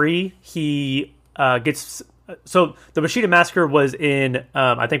 1873, he gets... So the Washita Massacre was in,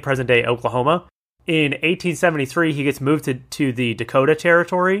 I think, present-day Oklahoma. In 1873, he gets moved to the Dakota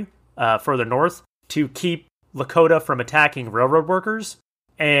Territory, further north, to keep Lakota from attacking railroad workers.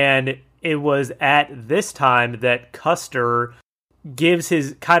 And it was at this time that Custer gives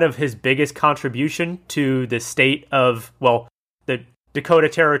his biggest contribution to the state of, well, the Dakota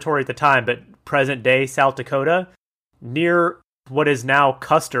Territory at the time, but present-day South Dakota, near what is now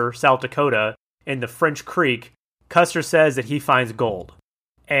Custer, South Dakota, in the French Creek. Custer says that he finds gold.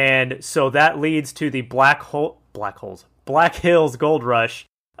 And so that leads to the Black Hills Gold Rush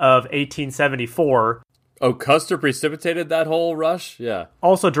of 1874. Oh, Custer precipitated that whole rush? Yeah.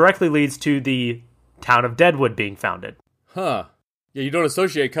 Also directly leads to the town of Deadwood being founded. Huh. Yeah, you don't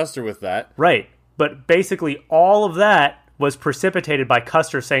associate Custer with that. Right. But basically all of that was precipitated by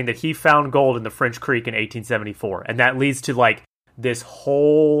Custer saying that he found gold in the French Creek in 1874. And that leads to like this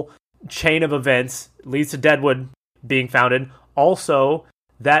whole chain of events, leads to Deadwood being founded. Also,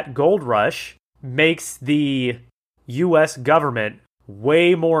 that gold rush makes the U.S. government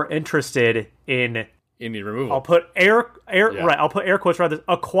way more interested in Indian removal. I'll put I'll put air quotes around this,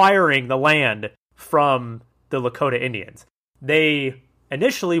 acquiring the land from the Lakota Indians. They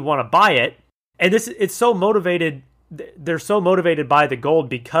initially want to buy it, and it's so motivated. They're so motivated by the gold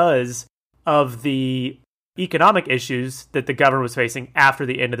because of the economic issues that the government was facing after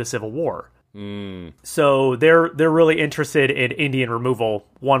the end of the Civil War. So they're really interested in Indian removal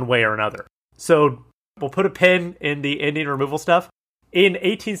one way or another. So we'll put a pin in the Indian removal stuff. In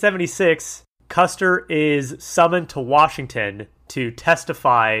 1876, Custer is summoned to Washington to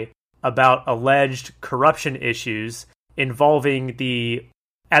testify about alleged corruption issues involving the,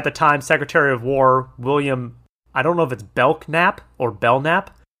 at the time, Secretary of War, William, I don't know if it's Belknap or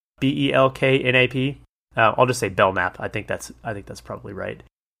Belknap, Belknap. I'll just say Belknap. I think that's probably right.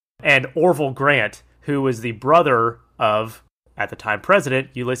 And Orville Grant, who was the brother of, at the time, President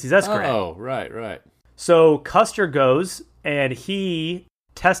Ulysses S. Grant. Oh, right. So Custer goes, and he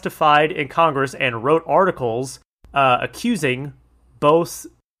testified in Congress and wrote articles accusing both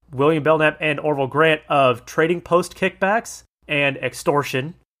William Belknap and Orville Grant of trading post kickbacks and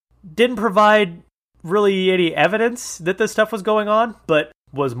extortion. Didn't provide really any evidence that this stuff was going on, but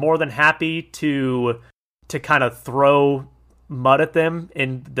was more than happy to kind of throw mud at them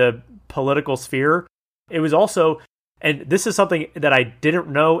in the political sphere. It was also, and this is something that I didn't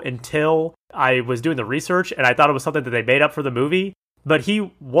know until I was doing the research, and I thought it was something that they made up for the movie, but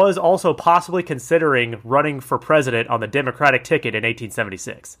he was also possibly considering running for president on the Democratic ticket in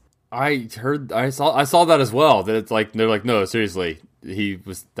 1876. I saw that as well, that it's like, they're like, no, seriously, he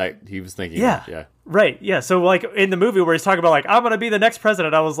was thinking. Yeah. Yeah. Right. Yeah. So like in the movie where he's talking about like I'm gonna be the next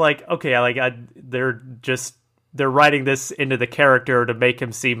president, I was like, okay, they're writing this into the character to make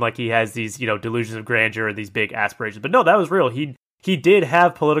him seem like he has these, delusions of grandeur and these big aspirations. But no, that was real. He did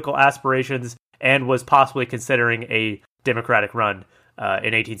have political aspirations and was possibly considering a Democratic run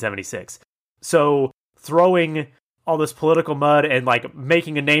in 1876. So throwing all this political mud and like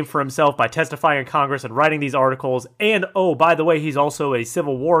making a name for himself by testifying in Congress and writing these articles. And oh, by the way, he's also a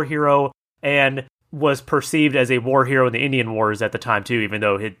Civil War hero and was perceived as a war hero in the Indian Wars at the time too, even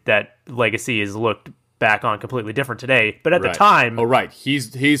though that legacy is looked back on completely different today. But at the time... Oh, right.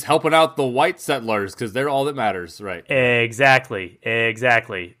 He's helping out the white settlers because they're all that matters, right? Exactly.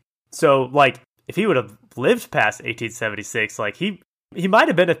 So, like, if he would have lived past 1876, like, he might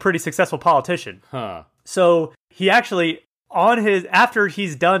have been a pretty successful politician. Huh. So, he actually, after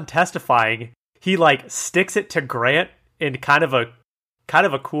he's done testifying, he, like, sticks it to Grant in kind of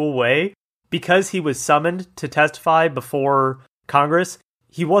a cool way. Because he was summoned to testify before Congress,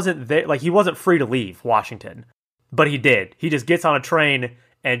 he wasn't there, like he wasn't free to leave Washington, but he did. He just gets on a train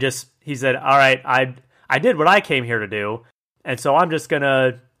and he said, "All right, I did what I came here to do, and so I'm just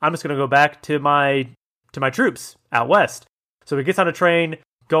gonna go back to my troops out west." So he gets on a train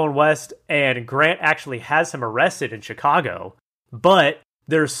going west, and Grant actually has him arrested in Chicago. But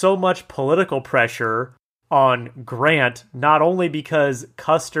there's so much political pressure on Grant, not only because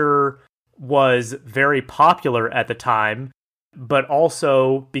Custer was very popular at the time, but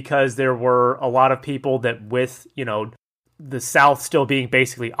also because there were a lot of people that with, the South still being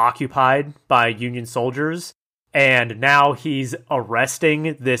basically occupied by Union soldiers. And now he's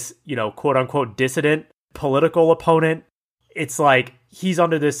arresting this, quote unquote dissident political opponent. It's like he's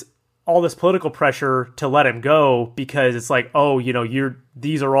under all this political pressure to let him go because it's like, oh,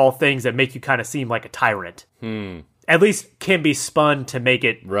 these are all things that make you kind of seem like a tyrant. At least can be spun to make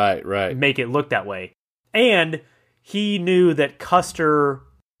it make it look that way. And he knew that Custer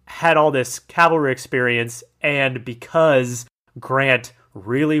had all this cavalry experience, and because Grant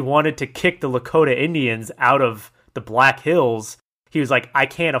really wanted to kick the Lakota Indians out of the Black Hills, he was like, I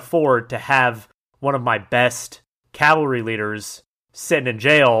can't afford to have one of my best cavalry leaders sitting in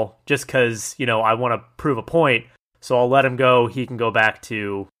jail just because, I want to prove a point, so I'll let him go. He can go back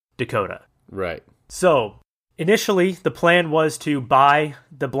to Dakota. Right. So, initially, the plan was to buy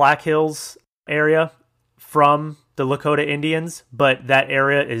the Black Hills area from the Lakota Indians, but that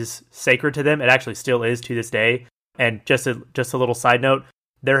area is sacred to them. It actually still is to this day. And just a little side note,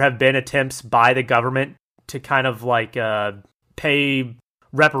 there have been attempts by the government to kind of like pay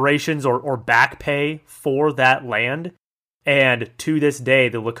reparations or back pay for that land. And to this day,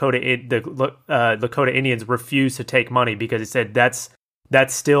 the Lakota Indians refuse to take money because they said that's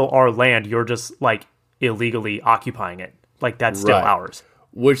still our land. You're just like illegally occupying it. Like that's still ours.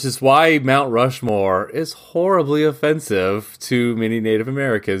 Which is why Mount Rushmore is horribly offensive to many Native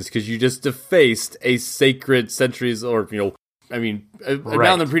Americans, because you just defaced a sacred centuries or, a mountain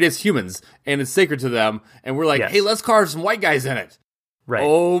that predates humans, and it's sacred to them, and we're like, hey, let's carve some white guys in it. Right.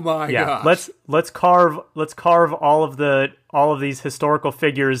 Oh my gosh. Let's carve all of these historical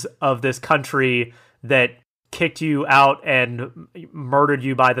figures of this country that kicked you out and murdered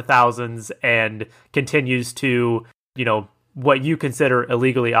you by the thousands and continues to, what you consider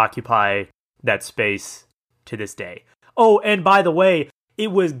illegally occupy that space to this day. Oh, and by the way,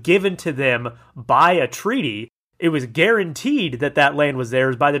 it was given to them by a treaty. It was guaranteed that land was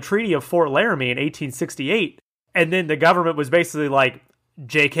theirs by the Treaty of Fort Laramie in 1868. And then the government was basically like,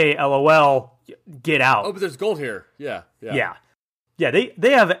 JK, LOL, get out. Oh, but there's gold here. Yeah. Yeah,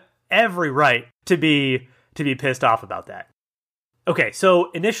 they have every right to be pissed off about that. Okay,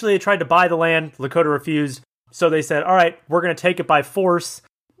 so initially they tried to buy the land. Lakota refused. So they said, all right, we're going to take it by force.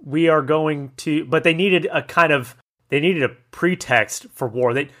 We are going to, but they needed a pretext for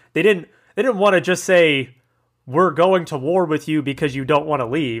war. They didn't want to just say, we're going to war with you because you don't want to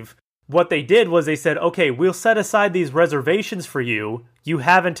leave. What they did was they said, okay, we'll set aside these reservations for you. You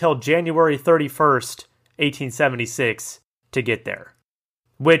have until January 31st, 1876 to get there.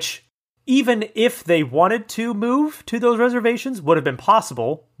 Which, even if they wanted to move to those reservations, would have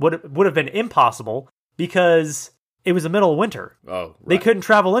been impossible because it was the middle of winter. Oh, right. They couldn't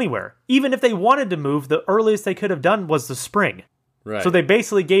travel anywhere. Even if they wanted to move, the earliest they could have done was the spring. Right. So they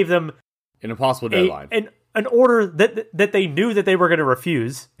basically gave them an impossible deadline. An order that they knew that they were going to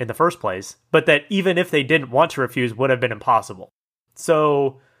refuse in the first place, but that even if they didn't want to refuse, would have been impossible.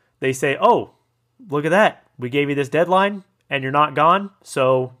 So they say, oh, look at that. We gave you this deadline and you're not gone,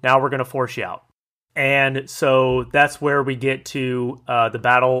 so now we're going to force you out. And so that's where we get to the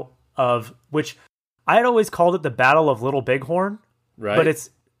Battle of, which I had always called it the Battle of Little Bighorn. Right. But it's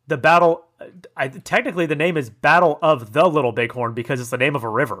the battle. Technically, the name is Battle of the Little Bighorn because it's the name of a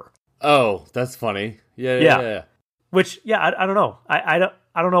river. Oh, that's funny. Yeah. Which, I don't know. I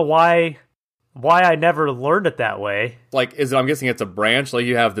don't know why I never learned it that way. Like, I'm guessing it's a branch. Like,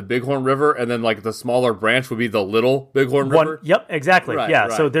 you have the Bighorn River, and then, like, the smaller branch would be the Little Bighorn River? Yep, exactly. Right, yeah,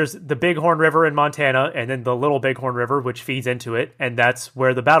 right. so there's the Bighorn River in Montana, and then the Little Bighorn River, which feeds into it, and that's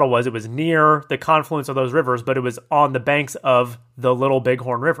where the battle was. It was near the confluence of those rivers, but it was on the banks of the Little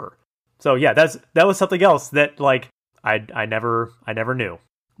Bighorn River. So, yeah, that was something else that, like, I never knew.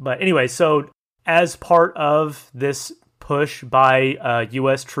 But anyway, so as part of this push by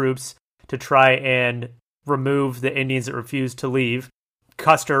U.S. troops to try and remove the Indians that refused to leave,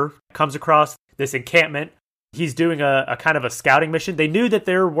 Custer comes across this encampment. He's doing a kind of a scouting mission. They knew that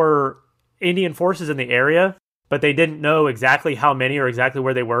there were Indian forces in the area, but they didn't know exactly how many or exactly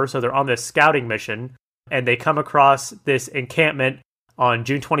where they were, so they're on this scouting mission, and they come across this encampment on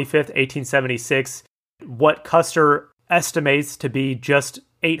June 25th, 1876, what Custer estimates to be just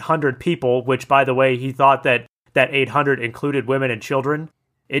 800 people, which, by the way, he thought that 800 included women and children.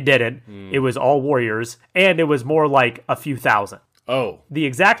 It didn't. It was all warriors, and it was more like a few thousand. Oh. The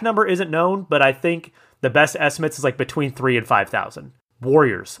exact number isn't known, but I think the best estimates is like between 3,000 and 5,000.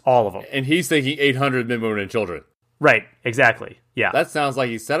 Warriors, all of them. And he's thinking 800 men, women, and children. Right, exactly. Yeah. That sounds like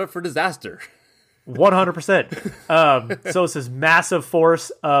he's set up for disaster. 100%. So it's this massive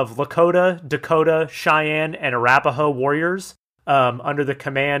force of Lakota, Dakota, Cheyenne, and Arapaho warriors under the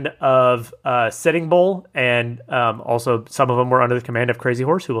command of Sitting Bull, and also some of them were under the command of Crazy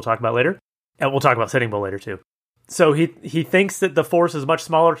Horse, who we'll talk about later. And we'll talk about Sitting Bull later, too. So he thinks that the force is much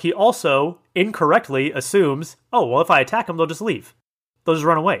smaller. He also incorrectly assumes, oh, well, if I attack them, they'll just leave. They'll just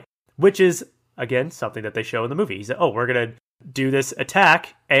run away. Which is, again, something that they show in the movie. He said, oh, we're going to do this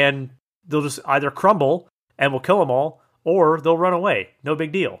attack, and they'll just either crumble, and we'll kill them all, or they'll run away. No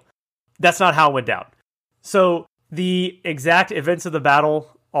big deal. That's not how it went down. So the exact events of the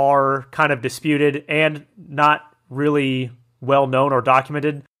battle are kind of disputed and not really well known or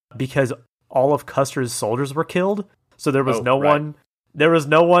documented because all of Custer's soldiers were killed. So there was no one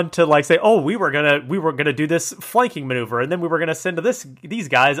to like say, oh, we were gonna do this flanking maneuver, and then we were gonna send these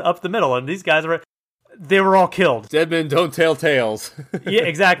guys up the middle, and these guys they were all killed. Dead men don't tell tales. Yeah,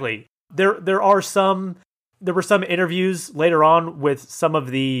 exactly. There were some interviews later on with some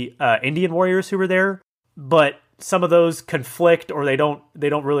of the Indian warriors who were there, but some of those conflict or they don't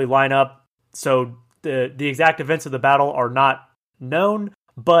really line up. So the exact events of the battle are not known,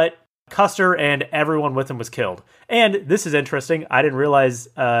 but Custer and everyone with him was killed. And this is interesting. I didn't realize,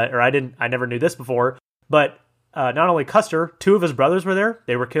 I never knew this before, but not only Custer, 2 of his brothers were there.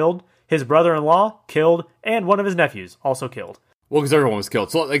 They were killed. His brother-in-law killed, and one of his nephews also killed. Well, because everyone was killed.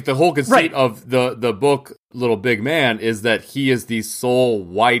 So, like, the whole conceit of the book Little Big Man is that he is the sole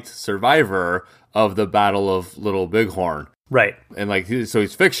white survivor of the Battle of Little Bighorn. Right. And, like, so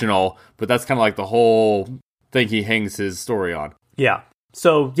he's fictional, but that's kind of like the whole thing he hangs his story on. Yeah.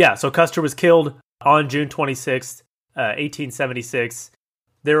 So Custer was killed on June 26th, 1876.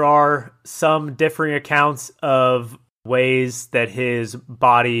 There are some differing accounts of ways that his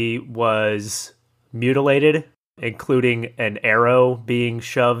body was mutilated, including an arrow being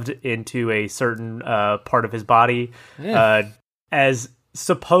shoved into a certain part of his body as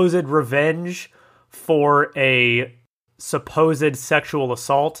supposed revenge for a supposed sexual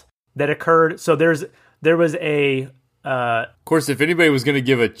assault that occurred. So there was a... of course, if anybody was going to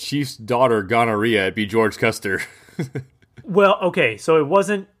give a chief's daughter gonorrhea, it'd be George Custer. Well, okay, so it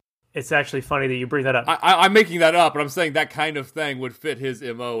wasn't... It's actually funny that you bring that up. I'm making that up, but I'm saying that kind of thing would fit his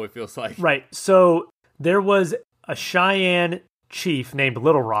MO, it feels like. Right, so there was a Cheyenne chief named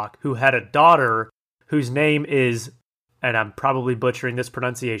Little Rock who had a daughter whose name is, and I'm probably butchering this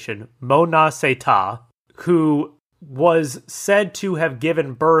pronunciation, Mona Seta, who was said to have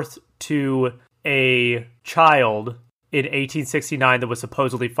given birth to a child in 1869 that was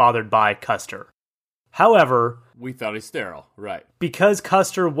supposedly fathered by Custer. However, we thought he's sterile, right? Because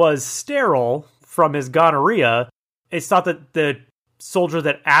Custer was sterile from his gonorrhea, it's thought that the soldier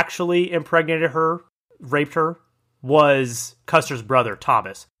that actually impregnated her, raped her, was Custer's brother,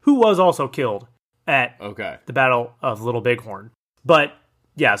 Thomas, who was also killed at the Battle of Little Bighorn. But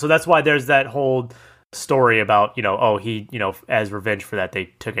yeah, so that's why there's that whole story about, he, as revenge for that, they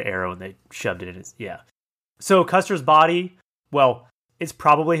took an arrow and they shoved it in his, So Custer's body, well, it's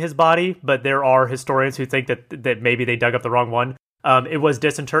probably his body, but there are historians who think that maybe they dug up the wrong one. It was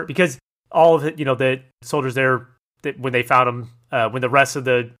disinterred because all of it, the soldiers there, when they found him, when the rest of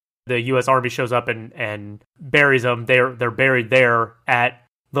the U.S. Army shows up and buries them, they're buried there at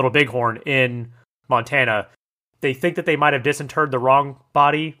Little Bighorn in Montana. they think that they might have disinterred the wrong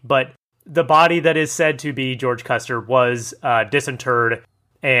body, but the body that is said to be George Custer was disinterred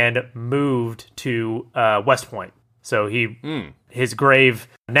and moved to West Point. So his grave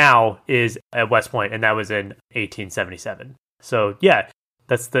now is at West Point, and that was in 1877. So yeah,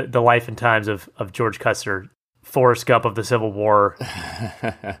 that's the life and times of George Custer, Forrest Gump of the Civil War.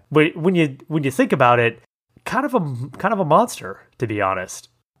 When you think about it, kind of a monster, to be honest.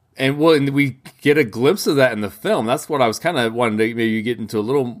 And we get a glimpse of that in the film. That's what I was kind of wanting to maybe get into a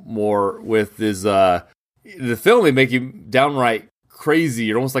little more with is the film. They make you downright crazy.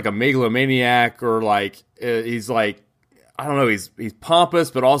 You're almost like a megalomaniac, or like he's like, I don't know, he's pompous,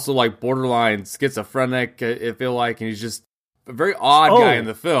 but also like borderline schizophrenic, I feel like, and he's just a very odd guy in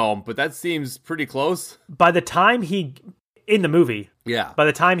the film, but that seems pretty close. By the time in the movie, by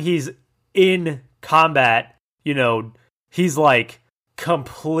the time he's in combat, he's like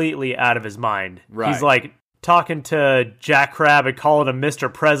completely out of his mind. Right. He's like talking to Jack Crabbe and calling him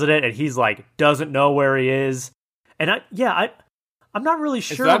Mr. President, and he's like doesn't know where he is. And I'm not really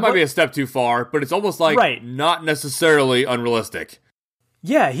sure. So that might be a step too far, but it's almost like not necessarily unrealistic.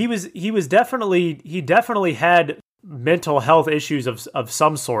 Yeah, he definitely had mental health issues of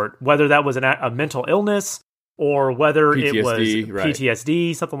some sort, whether that was a mental illness or whether PTSD, it was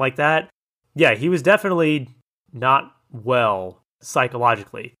PTSD, something like that. Yeah, he was definitely not well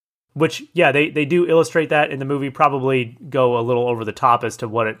psychologically, which, yeah, they do illustrate that in the movie, probably go a little over the top as to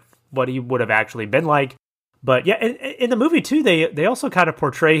what he would have actually been like. But yeah, in the movie too, they also kind of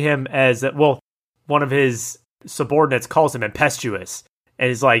portray him as, well, one of his subordinates calls him impetuous, and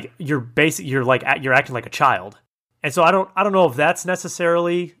is like, you're acting like a child. And so I don't know if that's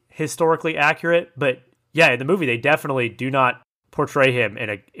necessarily historically accurate, but yeah, in the movie they definitely do not portray him in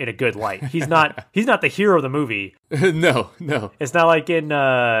a good light. He's not the hero of the movie. No. It's not like in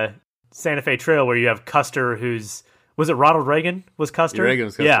Santa Fe Trail where you have Custer, was it Ronald Reagan was Custer? Reagan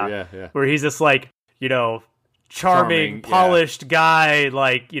was Custer, yeah. Where he's this like, charming, polished guy,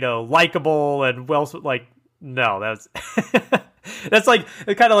 like, likable and well, like, no, that's like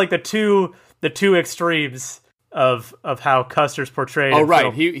kind of like the two extremes of how Custer's portrayed. Oh,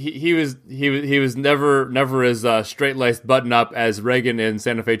 right. He was never as straight-laced button up as Reagan in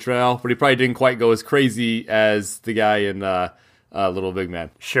Santa Fe Trail, but he probably didn't quite go as crazy as the guy in Little Big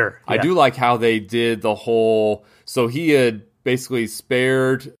Man. Sure. Yeah. I do like how they did the whole. So he had basically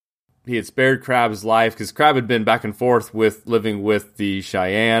spared Crabbe's life because Crabbe had been back and forth with living with the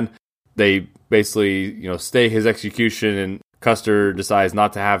Cheyenne. They basically, stay his execution, and Custer decides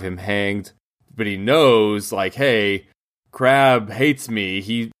not to have him hanged. But he knows, like, hey, Crabbe hates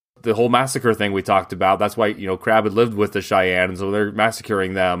me. The whole massacre thing we talked about, that's why, Crabbe had lived with the Cheyenne, and so they're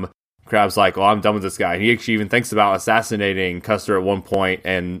massacring them. Crabbe's like, oh, I'm done with this guy. And he actually even thinks about assassinating Custer at one point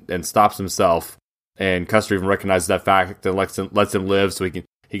and stops himself. And Custer even recognizes that fact and lets him live so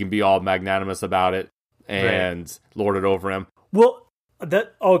he can be all magnanimous about it and lord it over him. Well,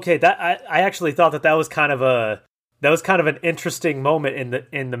 I actually thought that was kind of an interesting moment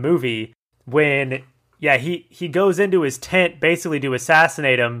in the movie when he goes into his tent basically to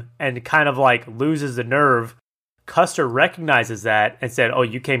assassinate him and kind of like loses the nerve. Custer recognizes that and said, "Oh,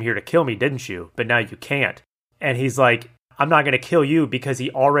 you came here to kill me, didn't you? But now you can't." And he's like, "I'm not going to kill you," because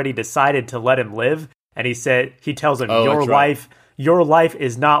he already decided to let him live. And he tells him, your life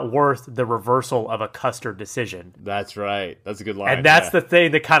is not worth the reversal of a Custer decision. That's right. That's a good line. And that's the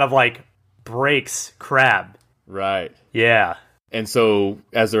thing that kind of like breaks Crabbe. Right. Yeah. And so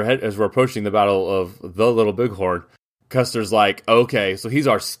as we're approaching the Battle of the Little Bighorn, Custer's like, okay, so he's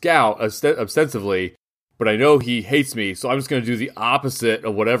our scout ostensibly, but I know he hates me, so I'm just going to do the opposite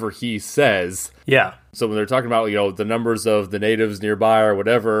of whatever he says. Yeah. So when they're talking about, the numbers of the natives nearby or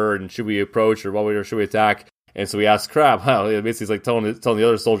whatever, and should we approach or should we attack? And so we ask Crabbe, basically he's like telling the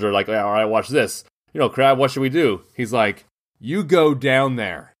other soldier, like, all right, watch this. Crabbe, what should we do? He's like, you go down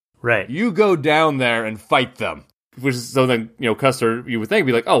there. Right. You go down there and fight them. Which is, so then, Custer, you would think,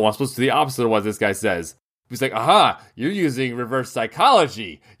 be like, oh, well, I'm supposed to do the opposite of what this guy says. He's like, aha, you're using reverse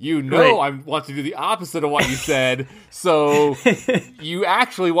psychology. I want to do the opposite of what you said, so you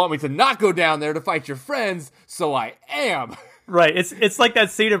actually want me to not go down there to fight your friends, so I am. Right, it's like that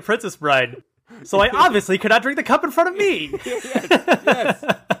scene in Princess Bride. So I obviously could not drink the cup in front of me. Yes.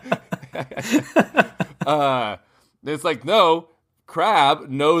 It's like, no, Crabbe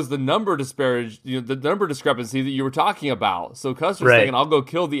knows the number the number discrepancy that you were talking about. So Custer's saying, I'll go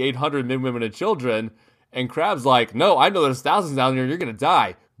kill the 800 men, women, and children. And Crabbe's like, no, I know there's thousands down here. You're going to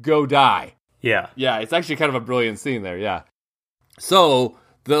die. Go die. Yeah. Yeah, it's actually kind of a brilliant scene there, yeah. So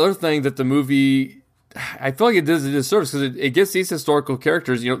the other thing that the movie I feel like it does a disservice because it gets these historical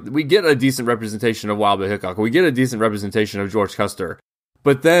characters. We get a decent representation of Wild Bill Hickok. We get a decent representation of George Custer.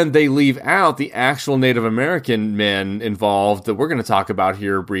 But then they leave out the actual Native American men involved that we're going to talk about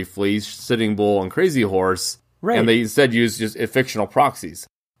here briefly, Sitting Bull and Crazy Horse. Right. And they instead use just fictional proxies.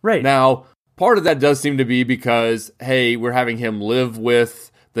 Right. Now, part of that does seem to be because, hey, we're having him live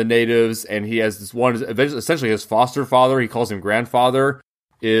with the natives, and he has this one, essentially his foster father, he calls him grandfather,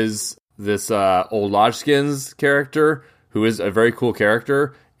 is this old Lodgeskins character, who is a very cool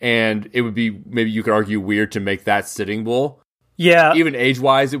character, and it would be, maybe you could argue, weird to make that Sitting Bull. Yeah. Even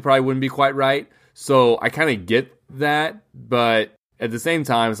age-wise, it probably wouldn't be quite right. So I kind of get that, but at the same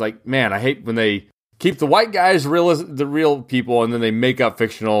time, it's like, man, I hate when they keep the white guys the real people, and then they make up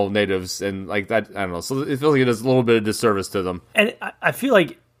fictional natives, and like that, I don't know. So it feels like it does a little bit of disservice to them. And I feel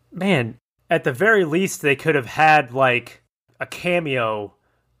like, man, at the very least, they could have had like a cameo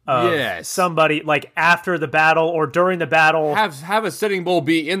of somebody like after the battle or during the battle. Have a Sitting Bull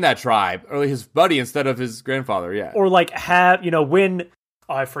be in that tribe, or his buddy instead of his grandfather. Yeah, or like have when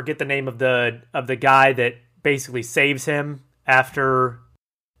I forget the name of the guy that basically saves him after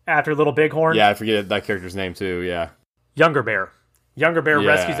Little Bighorn. Yeah, I forget that character's name too. Yeah, Younger Bear. Younger Bear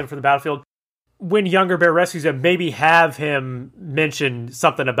rescues him from the battlefield. When Younger Bear rescues him, maybe have him mention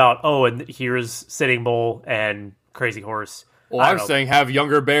something about, and here's Sitting Bull and Crazy Horse. Well, I'm saying have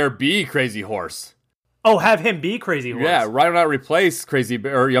Younger Bear be Crazy Horse. Oh, have him be Crazy Horse. Yeah, why not replace Crazy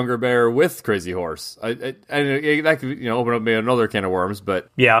Bear or Younger Bear with Crazy Horse? And that could open up maybe another can of worms, but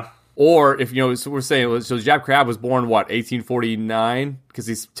yeah. Or if so we're saying Jab Crab was born 1849 because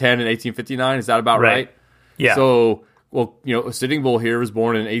he's 10 in 1859. Is that about right? Yeah. So Sitting Bull here was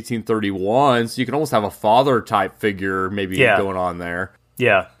born in 1831, so you can almost have a father type figure maybe going on there.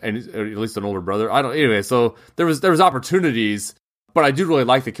 Yeah, and at least an older brother. I don't. Anyway, so there was opportunities, but I do really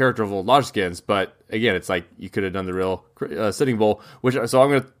like the character of Old Lodgeskins. But again, it's like you could have done the real Sitting Bull, so I'm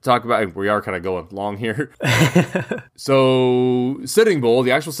going to talk about. We are kind of going long here. So Sitting Bull,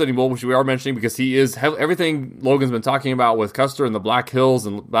 the actual Sitting Bull, which we are mentioning because he is everything Logan's been talking about with Custer and the Black Hills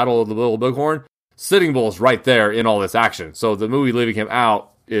and Battle of the Little Bighorn. Sitting Bull is right there in all this action. So the movie leaving him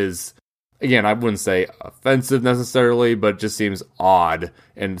out is, again, I wouldn't say offensive necessarily, but just seems odd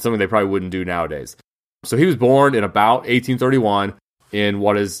and something they probably wouldn't do nowadays. So he was born in about 1831 in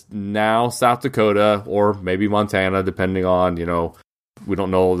what is now South Dakota or maybe Montana, depending on, we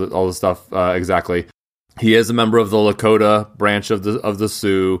don't know all the stuff exactly. He is a member of the Lakota branch of the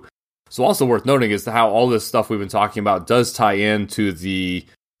Sioux. So also worth noting is how all this stuff we've been talking about does tie into the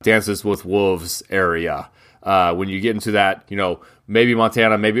Dances with Wolves area. When you get into that, maybe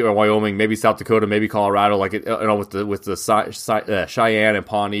Montana, maybe Wyoming, maybe South Dakota, maybe Colorado, like with the Cheyenne and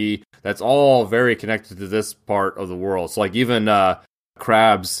Pawnee, that's all very connected to this part of the world. So like even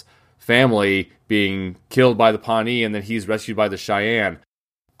Crab's family being killed by the Pawnee and then he's rescued by the Cheyenne,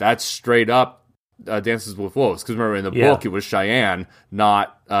 that's straight up Dances with Wolves. Because remember in the book it was Cheyenne,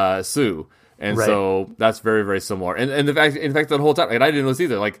 not Sioux. And so that's very, very similar. And in fact, the whole time, and I didn't know this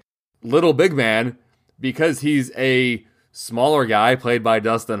either, like Little Big Man, because he's a smaller guy played by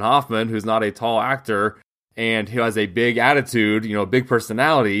Dustin Hoffman, who's not a tall actor, and he has a big attitude, big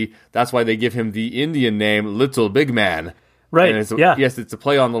personality. That's why they give him the Indian name Little Big Man. Right. And yes, it's a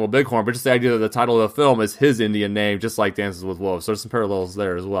play on Little Bighorn, but just the idea that the title of the film is his Indian name, just like Dances with Wolves. So there's some parallels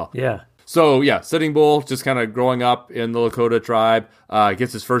there as well. Yeah. So, Sitting Bull, just kind of growing up in the Lakota tribe,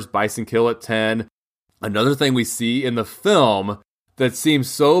 gets his first bison kill at 10. Another thing we see in the film that seems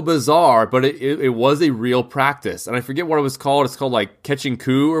so bizarre, but it was a real practice. And I forget what it was called. It's called, like, catching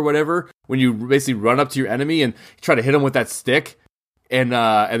coup or whatever, when you basically run up to your enemy and try to hit him with that stick and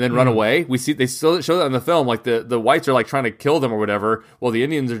then run away. They still show that in the film. Like, the whites are, like, trying to kill them or whatever, while the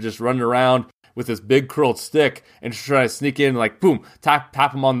Indians are just running around with this big curled stick and try to sneak in, like, boom, tap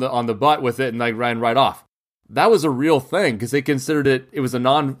him on the butt with it and like ran right off. That was a real thing because they considered it was a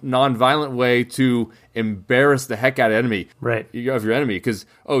non-violent way to embarrass the heck out of enemy. Right. Of your enemy because,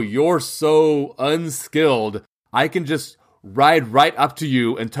 you're so unskilled, I can just ride right up to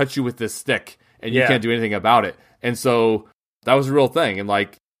you and touch you with this stick and you can't do anything about it. And so that was a real thing. And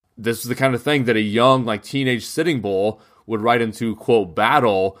like, this is the kind of thing that a young, like, teenage Sitting Bull would ride into, quote,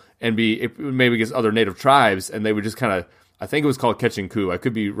 battle and maybe against other native tribes, and they would just kind of, I think it was called catching coup. I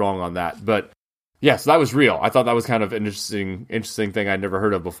could be wrong on that, but yeah, so that was real. I thought that was kind of an interesting thing I'd never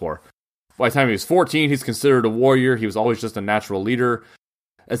heard of before. By the time he was 14, he's considered a warrior. He was always just a natural leader.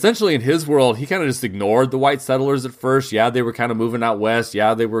 Essentially, in his world, he kind of just ignored the white settlers at first. Yeah, they were kind of moving out west.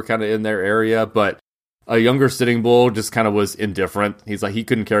 Yeah, they were kind of in their area, but a younger Sitting Bull just kind of was indifferent. He's like, he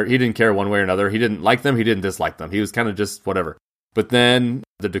couldn't care. He didn't care one way or another. He didn't like them. He didn't dislike them. He was kind of just whatever. But then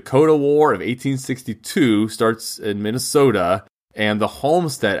the Dakota War of 1862 starts in Minnesota, and the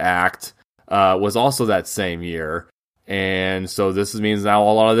Homestead Act was also that same year. And so this means now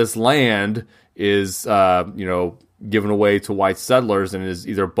a lot of this land is, given away to white settlers and is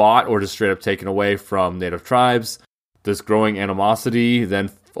either bought or just straight up taken away from native tribes. This growing animosity then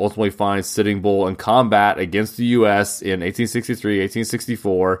ultimately finds Sitting Bull in combat against the U.S. in 1863,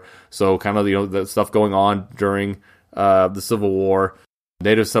 1864. So kind of, the stuff going on during the Civil War.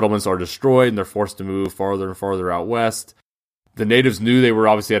 Native settlements are destroyed and they're forced to move farther and farther out west. The natives knew they were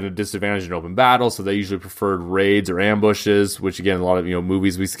obviously at a disadvantage in open battle, so they usually preferred raids or ambushes, which again, a lot of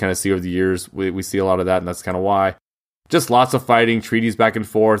movies we kind of see over the years, we see a lot of that, and that's kind of why. Just lots of fighting, treaties back and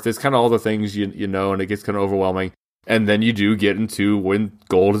forth. It's kind of all the things you know, and it gets kind of overwhelming. And then you do get into when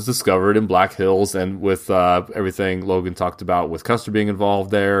gold is discovered in Black Hills, and with everything Logan talked about with Custer being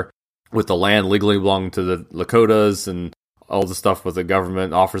involved there, with the land legally belonging to the Lakotas, and all the stuff with the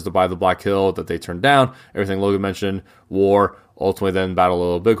government offers to buy the Black Hill that they turned down, everything Logan mentioned, war, ultimately then Battle of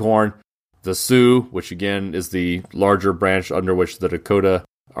Little Bighorn, the Sioux, which again is the larger branch under which the Dakota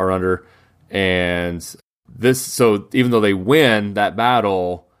are under, and so even though they win that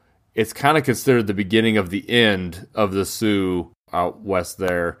battle, it's kind of considered the beginning of the end of the Sioux out west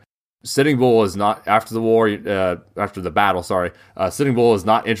there. Sitting Bull is not, after the battle, Sitting Bull is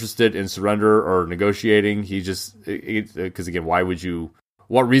not interested in surrender or negotiating. He just, because again,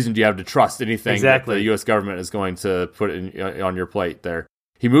 what reason do you have to trust anything that the U.S. government is going to put on your plate there?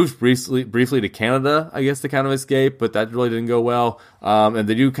 He moves briefly to Canada, I guess, to kind of escape, but that really didn't go well. And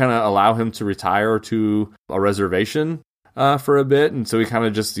they do kind of allow him to retire to a reservation for a bit, and so he kind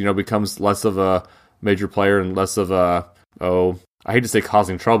of just, becomes less of a major player and less of a, I hate to say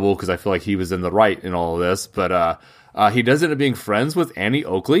causing trouble, because I feel like he was in the right in all of this, but he does end up being friends with Annie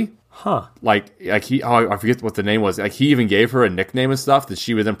Oakley. Huh. I forget what the name was. Like, he even gave her a nickname and stuff that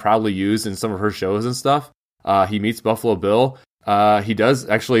she would then probably use in some of her shows and stuff. He meets Buffalo Bill. He does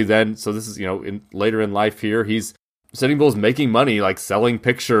actually then, so this is, later in life here, Sitting Bull's making money, like selling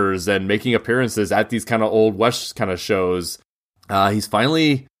pictures and making appearances at these kind of Old West kind of shows. He's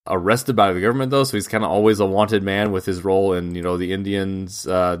finally arrested by the government, though, so he's kind of always a wanted man with his role in, the Indians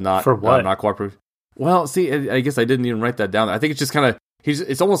not cooperating. Well, see, I guess I didn't even write that down. I think it's just kind of,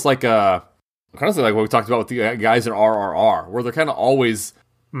 it's almost like kind of like what we talked about with the guys in RRR, where they're kind of always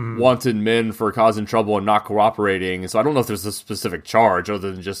wanted men for causing trouble and not cooperating. So I don't know if there's a specific charge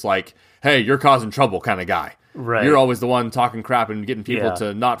other than just like, hey, you're causing trouble kind of guy. Right. You're always the one talking crap and getting people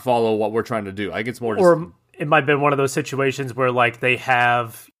to not follow what we're trying to do. I think it's more just... Or it might have been one of those situations where, like, they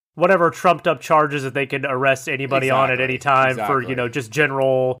have whatever trumped up charges that they can arrest anybody on at any time for, just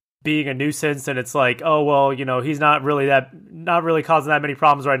general being a nuisance. And it's like, oh, well, he's not really causing that many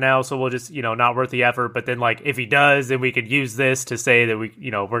problems right now, so we'll just, not worth the effort. But then, like, if he does, then we could use this to say that we're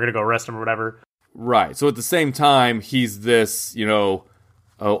going to go arrest him or whatever. Right. So at the same time, he's this,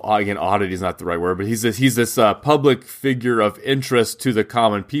 again, oddity is not the right word, but he's this public figure of interest to the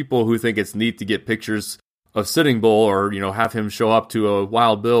common people who think it's neat to get pictures of Sitting Bull or, have him show up to a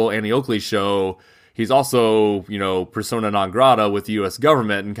Wild Bill, Annie Oakley show. He's also, persona non grata with the U.S.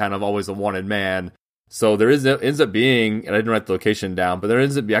 government and kind of always a wanted man. So there ends up being, and I didn't write the location down, but there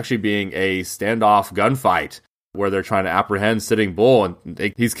ends up actually being a standoff gunfight where they're trying to apprehend Sitting Bull,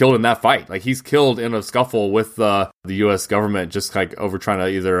 and he's killed in that fight. Like, he's killed in a scuffle with the U.S. government, just like over trying to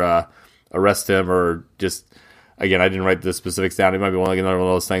either arrest him or just, again, I didn't write the specifics down. It might be another one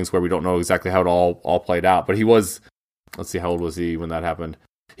of those things where we don't know exactly how it all played out. But he was, let's see, how old was he when that happened?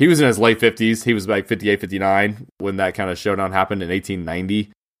 He was in his late 50s. He was like 58, 59 when that kind of showdown happened in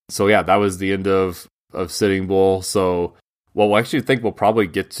 1890. So yeah, that was the end of Sitting Bull. So what we'll actually think we'll probably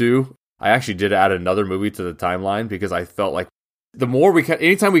get to, I actually did add another movie to the timeline because I felt like the more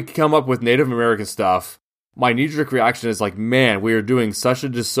anytime we come up with Native American stuff, my knee-jerk reaction is like, man, we are doing such a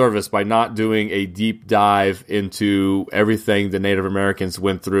disservice by not doing a deep dive into everything the Native Americans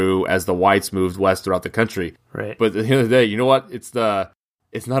went through as the whites moved west throughout the country. Right. But at the end of the day, you know what? It's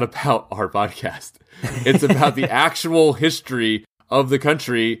not about our podcast. It's about the actual history of the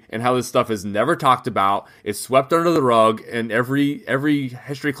country and how this stuff is never talked about. It's swept under the rug in every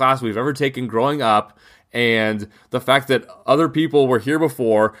history class we've ever taken growing up. And the fact that other people were here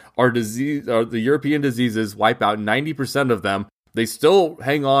before, the European diseases wipe out 90% of them. They still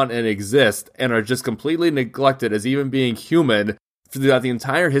hang on and exist and are just completely neglected as even being human throughout the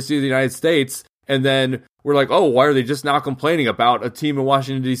entire history of the United States. And then we're like, oh, why are they just now complaining about a team in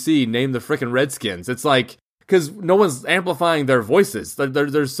Washington, D.C. named the frickin' Redskins? It's like, because no one's amplifying their voices.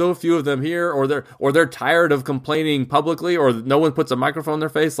 There's so few of them here, or they're tired of complaining publicly, or no one puts a microphone in their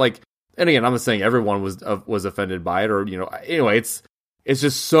face. Like, and again, I'm not saying everyone was offended by it, or anyway, it's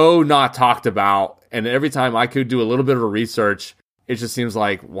just so not talked about. And every time I could do a little bit of a research, it just seems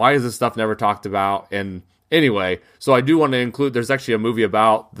like, why is this stuff never talked about? And anyway, so I do want to include, there's actually a movie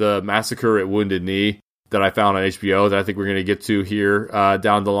about the massacre at Wounded Knee that I found on HBO that I think we're going to get to here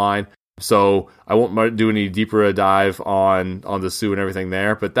down the line. So I won't do any deeper a dive on the Sioux and everything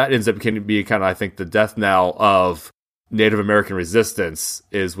there, but that ends up being kind of, I think, the death knell of Native American resistance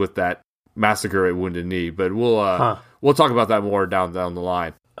is with that massacre at Wounded Knee. But we'll talk about that more down the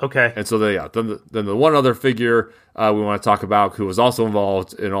line. Okay. And so then the one other figure we want to talk about who was also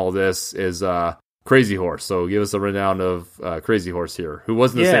involved in all this is Crazy Horse. So give us a rundown of Crazy Horse here, who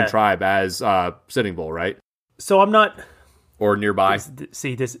was in the same tribe as Sitting Bull, right? So I'm not... Or nearby. This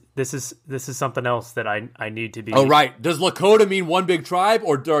is something else that I need to be. Oh right, does Lakota mean one big tribe,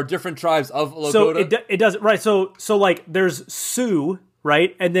 or are different tribes of Lakota? So it does, right? So like there's Sioux,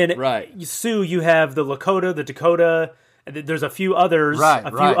 right, and then Sioux you have the Lakota, the Dakota, and then there's a few others,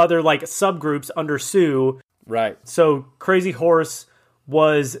 few other like subgroups under Sioux. Right. So Crazy Horse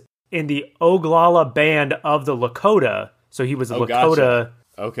was in the Oglala band of the Lakota, so he was a Lakota. Gotcha.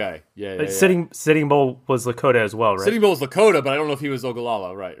 Okay, yeah. Sitting Bull was Lakota as well, right? Sitting Bull was Lakota, but I don't know if he was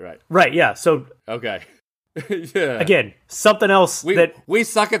Ogallala. Right. Yeah. So okay, yeah. Again, something else we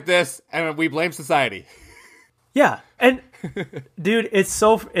suck at this, and we blame society. Yeah, and dude, it's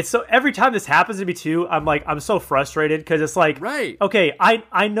so every time this happens to me too, I'm so frustrated because it's like, right, okay,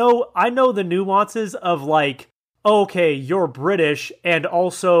 I know the nuances of like, okay, you're British and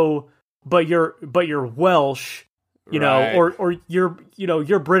also, but you're Welsh. Or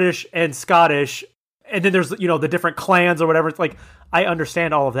you're British and Scottish, and then there's the different clans or whatever. It's like I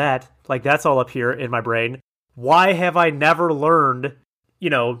understand all of that, like that's all up here in my brain. Why have I never learned?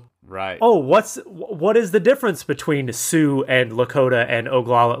 Right. Oh, what is the difference between Sioux and Lakota and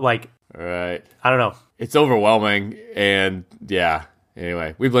Oglala? Like, right. I don't know. It's overwhelming, and yeah.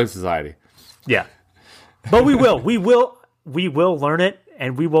 Anyway, we blame society. Yeah, but we will learn it,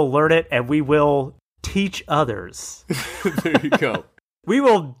 and we will learn it, and we will teach others. There you go. We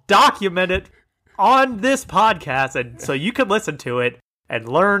will document it on this podcast, and so you can listen to it and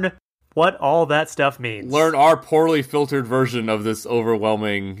learn what all that stuff means. Learn our poorly filtered version of this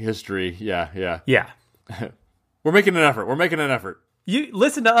overwhelming history. Yeah. We're making an effort. You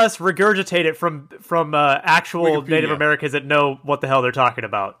listen to us regurgitate it from actual Wikipedia. Native Americans that know what the hell they're talking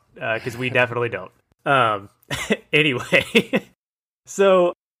about, because we definitely don't. Anyway,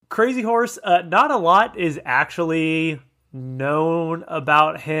 so Crazy Horse, not a lot is actually known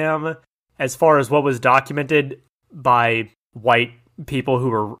about him as far as what was documented by white people who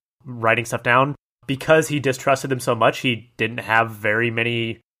were writing stuff down. Because he distrusted them so much, he didn't have very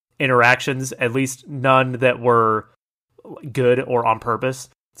many interactions, at least none that were good or on purpose.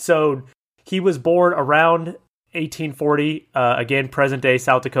 So he was born around 1840, again, present-day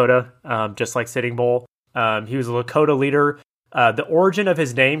South Dakota, just like Sitting Bull. He was a Lakota leader. The origin of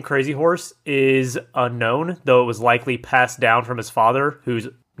his name, Crazy Horse, is unknown, though it was likely passed down from his father, whose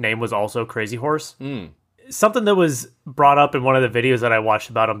name was also Crazy Horse. Something that was brought up in one of the videos that I watched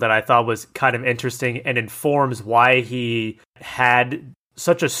about him that I thought was kind of interesting and informs why he had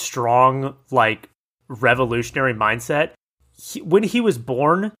such a strong, like, revolutionary mindset. When he was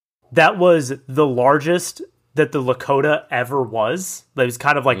born, that was the largest that the Lakota ever was. That was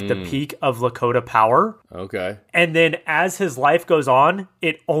kind of like the peak of Lakota power. Okay. And then as his life goes on,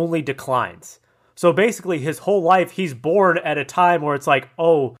 it only declines. So basically his whole life, he's born at a time where it's like,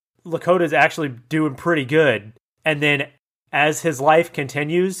 oh, Lakota's actually doing pretty good. And then as his life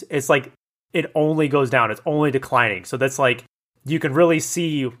continues, it's like it only goes down. It's only declining. So that's like, you can really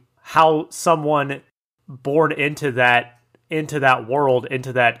see how someone born into that world,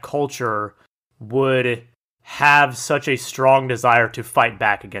 into that culture would have such a strong desire to fight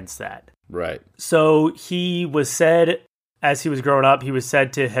back against that. Right. So he was said, as he was growing up, he was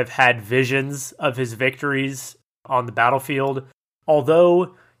said to have had visions of his victories on the battlefield,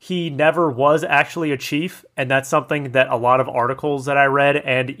 although he never was actually a chief, and that's something that a lot of articles that I read,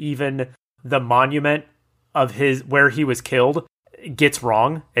 and even the monument of where he was killed, gets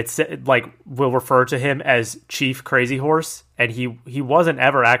wrong. It's like, we'll refer to him as Chief Crazy Horse, and he wasn't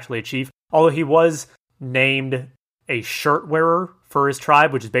ever actually a chief, although he was named a shirt wearer for his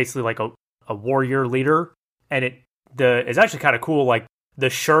tribe, which is basically like a warrior leader. And it's actually kind of cool. Like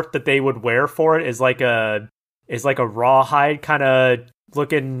the shirt that they would wear for it is like a rawhide kind of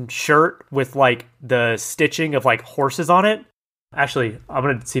looking shirt with like the stitching of like horses on it. Actually, I'm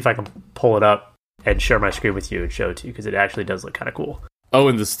going to see if I can pull it up and share my screen with you and show it to you, because it actually does look kind of cool. Oh,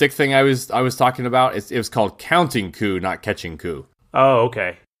 and the stick thing I was talking about, it was called counting coup, not catching coup. Oh,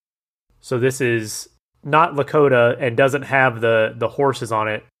 okay. So this is not Lakota and doesn't have the horses on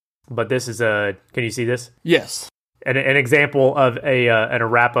it, but this is a. Can you see this? Yes. An example of an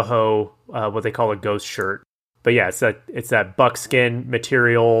Arapaho, what they call a ghost shirt. But yeah, it's that buckskin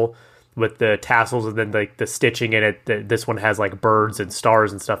material with the tassels and then like the stitching in it. This one has like birds and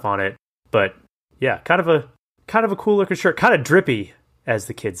stars and stuff on it. But yeah, kind of a cool looking shirt, kind of drippy, as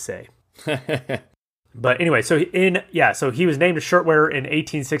the kids say. But anyway, so he was named a shirt wearer in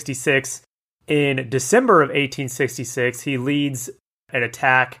 1866. In December of 1866, he leads an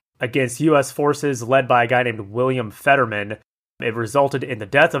attack against U.S. forces led by a guy named William Fetterman. It resulted in the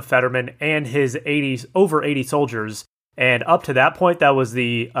death of Fetterman and his over 80 soldiers. And up to that point, that was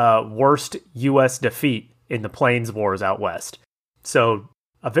the worst U.S. defeat in the Plains Wars out west. So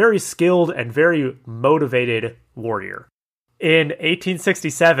a very skilled and very motivated warrior. In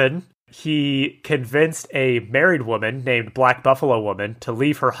 1867, he convinced a married woman named Black Buffalo Woman to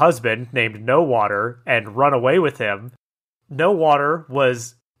leave her husband named No Water and run away with him. No Water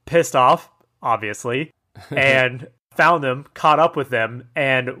was pissed off, obviously, and found them, caught up with them,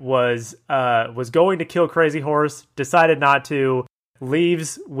 and was going to kill Crazy Horse, decided not to,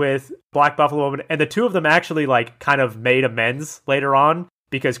 leaves with Black Buffalo Woman, and the two of them actually like kind of made amends later on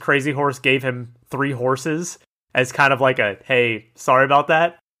because Crazy Horse gave him 3 horses as kind of like a, hey, sorry about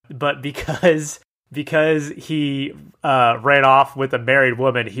that. But because he ran off with a married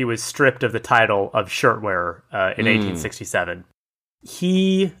woman, he was stripped of the title of shirt wearer in 1867.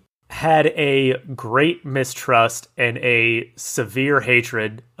 He had a great mistrust and a severe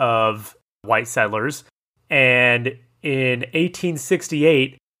hatred of white settlers. And in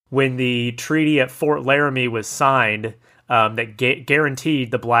 1868, when the treaty at Fort Laramie was signed that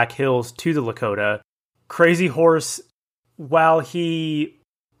guaranteed the Black Hills to the Lakota, Crazy Horse, while he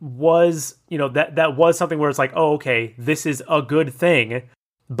was, that was something where it's like, oh, okay, this is a good thing,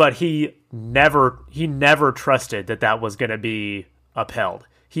 but he never trusted that was going to be upheld.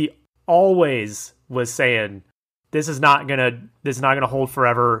 He always was saying, this is not going to hold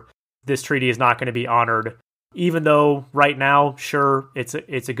forever. This treaty is not going to be honored, even though right now, sure, it's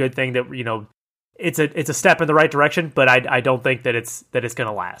a good thing that, it's a step in the right direction, but I don't think that it's going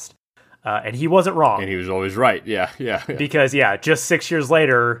to last. And he wasn't wrong. And he was always right. Yeah. Because, just 6 years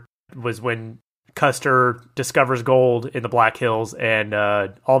later was when Custer discovers gold in the Black Hills, and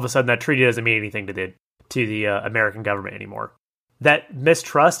all of a sudden that treaty doesn't mean anything to the American government anymore. That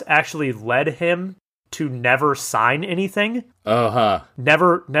mistrust actually led him to never sign anything.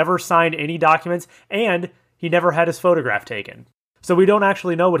 Never signed any documents, and he never had his photograph taken. So we don't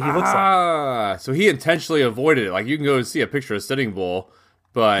actually know what he looks like. So he intentionally avoided it. Like, you can go see a picture of Sitting Bull,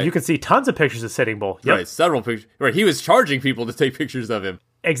 but you can see tons of pictures of Sitting Bull. Yep. Right, several pictures. Right, he was charging people to take pictures of him.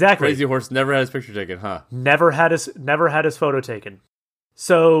 Exactly. Crazy Horse never had his picture taken, huh? Never had his photo taken.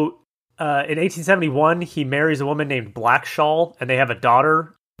 So in 1871, he marries a woman named Black Shawl, and they have a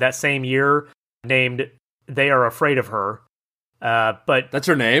daughter that same year named They Are Afraid of Her. But that's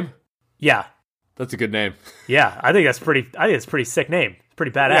her name? Yeah. That's a good name. Yeah, I think it's a pretty sick name. It's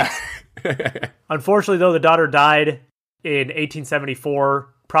pretty badass. Yeah. Unfortunately, though, the daughter died in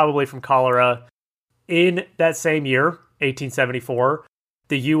 1874, probably from cholera. In that same year, 1874,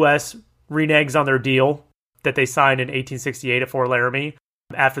 the U.S. reneges on their deal that they signed in 1868 at Fort Laramie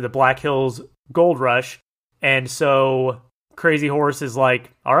after the Black Hills gold rush. And so Crazy Horse is like,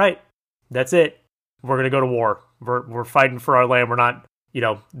 all right, that's it. We're going to go to war. We're fighting for our land. We're not,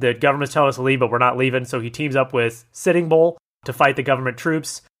 the government's telling us to leave, but we're not leaving. So he teams up with Sitting Bull to fight the government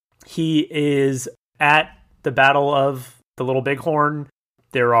troops. He is at the Battle of the Little Bighorn.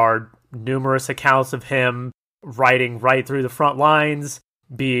 There are numerous accounts of him riding right through the front lines,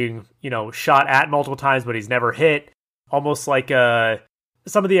 being, shot at multiple times, but he's never hit. Almost like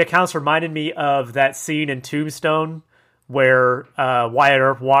some of the accounts reminded me of that scene in Tombstone where Wyatt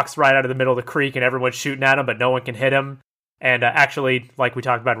Earp walks right out of the middle of the creek and everyone's shooting at him, but no one can hit him. And actually, like we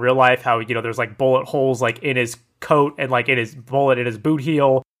talked about in real life, how, there's like bullet holes like in his coat and like in his bullet in his boot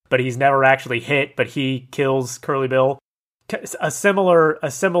heel, but he's never actually hit, but he kills Curly Bill. A similar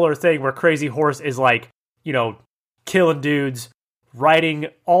thing where Crazy Horse is like, killing dudes, riding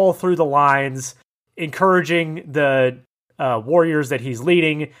all through the lines, encouraging the warriors that he's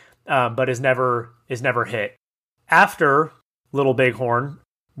leading, but is never hit. After Little Bighorn,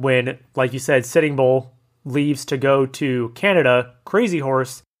 when, like you said, Sitting Bull leaves to go to Canada, Crazy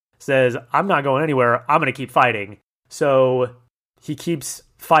Horse says, I'm not going anywhere. I'm going to keep fighting. So he keeps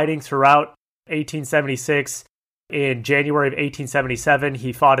fighting throughout 1876. In January of 1877,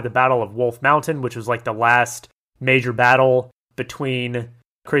 he fought at the Battle of Wolf Mountain, which was like the last major battle between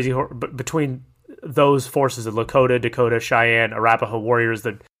between those forces of Lakota, Dakota, Cheyenne, Arapaho warriors,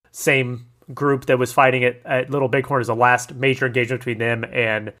 the same group that was fighting at Little Bighorn, is the last major engagement between them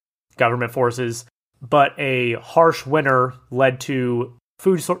and government forces. But a harsh winter led to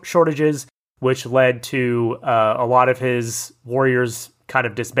food shortages, which led to a lot of his warriors kind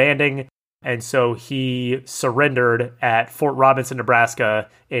of disbanding. And so he surrendered at Fort Robinson, Nebraska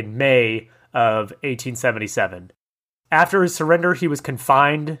in May of 1877. After his surrender, he was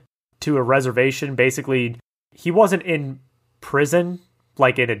confined to a reservation. Basically, he wasn't in prison,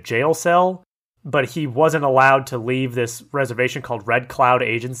 like in a jail cell, but he wasn't allowed to leave this reservation called Red Cloud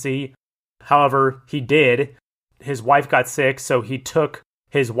Agency. However, he did. His wife got sick, so he took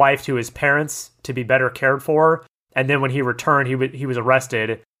his wife to his parents to be better cared for. And then when he returned, he was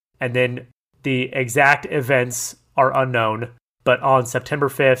arrested. And then the exact events are unknown. But on September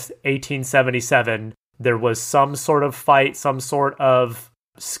 5th, 1877, there was some sort of fight, some sort of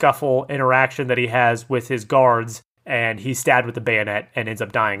scuffle interaction that he has with his guards, and he's stabbed with the bayonet and ends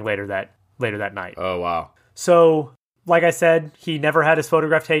up dying later that night. Oh, wow. So, like I said, he never had his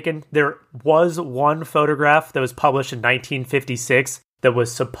photograph taken. There was one photograph that was published in 1956 that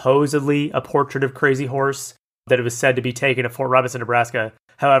was supposedly a portrait of Crazy Horse, that it was said to be taken at Fort Robinson, Nebraska.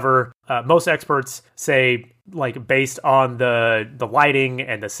 However, most experts say, like, based on the lighting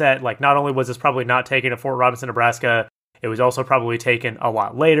and the set, like, not only was this probably not taken at Fort Robinson, Nebraska, it was also probably taken a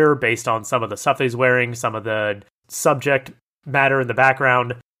lot later based on some of the stuff that he's wearing, some of the subject matter in the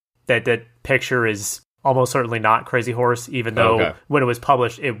background. That picture is almost certainly not Crazy Horse, even though when it was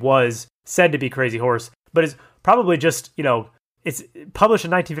published, it was said to be Crazy Horse. But it's probably just, it's published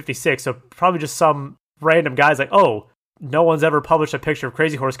in 1956, so probably just some random guy's like, oh, no one's ever published a picture of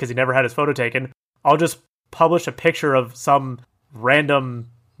Crazy Horse because he never had his photo taken. I'll just publish a picture of some random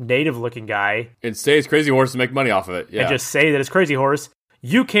native-looking guy. And say it's Crazy Horse to make money off of it. Yeah. And just say that it's Crazy Horse.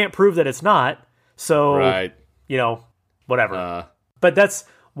 You can't prove that it's not. So, right. Whatever. But that's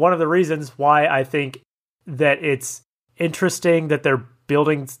one of the reasons why I think that it's interesting that they're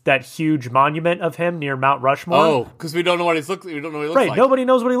building that huge monument of him near Mount Rushmore. Oh, because we don't know what he looks like. Right, nobody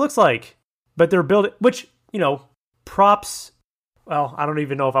knows what he looks like. But they're building, which, props, well, I don't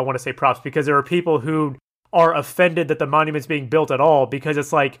even know if I want to say props, because there are people who are offended that the monument's being built at all, because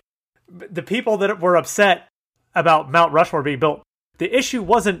it's like, the people that were upset about Mount Rushmore being built, the issue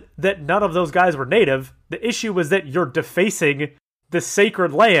wasn't that none of those guys were native, the issue was that you're defacing the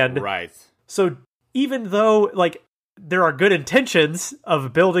sacred land. Right. So even though, like, there are good intentions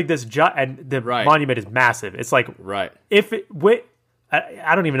of building this and the monument is massive. It's like, if it,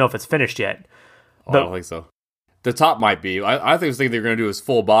 I don't even know if it's finished yet. I don't think so. The top might be. I think they're going to do his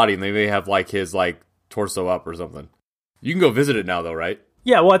full body, and they may have like his torso up or something. You can go visit it now, though, right?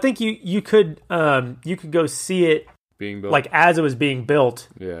 Yeah. Well, I think you could go see it being built, like as it was being built.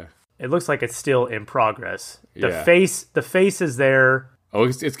 Yeah. It looks like it's still in progress. The Yeah. face is there. Oh,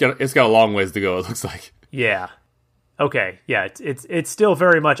 it's got a long ways to go. It looks like. Yeah. Okay. Yeah. It's still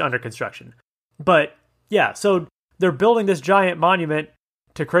very much under construction, but yeah. So they're building this giant monument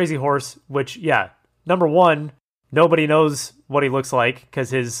to Crazy Horse, which, number one, nobody knows what he looks like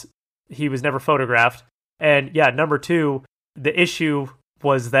because he was never photographed. And number two, the issue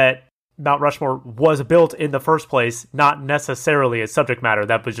was that Mount Rushmore was built in the first place, not necessarily as subject matter.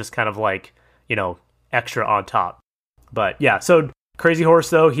 That was just kind of like, extra on top. But yeah, so Crazy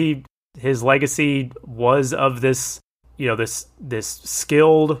Horse, though, his legacy was of this, this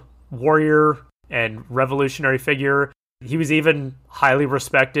skilled warrior and revolutionary figure. He was even highly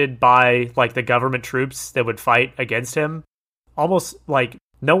respected by like the government troops that would fight against him. Almost like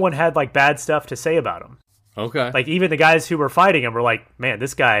no one had like bad stuff to say about him. Okay. Like even the guys who were fighting him were like, man,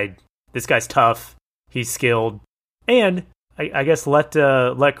 this guy's tough. He's skilled. And I guess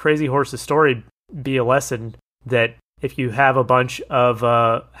let Crazy Horse's story be a lesson that if you have a bunch of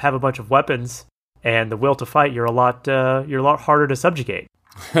weapons and the will to fight, you're a lot harder to subjugate.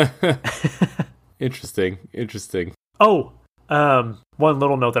 Interesting. Oh, one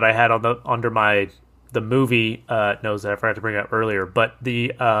little note that I had under the movie notes that I forgot to bring up earlier, but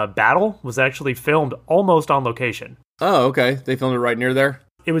the battle was actually filmed almost on location. Oh, okay. They filmed it right near there?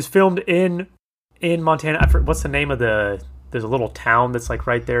 It was filmed in Montana. What's the name of there's a little town that's like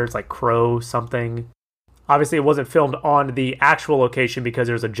right there. It's like Crow something. Obviously, it wasn't filmed on the actual location because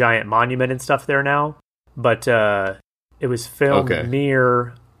there's a giant monument and stuff there now. But it was filmed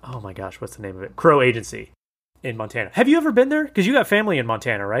near, oh my gosh, what's the name of it? Crow Agency in Montana. Have you ever been there? Because you got family in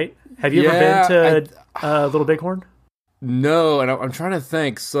Montana, right? Have you ever been to Little Bighorn? No, and I'm trying to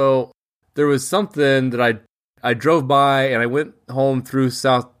think. So there was something that I drove by, and I went home through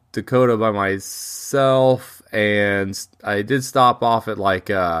South Dakota by myself, and I did stop off at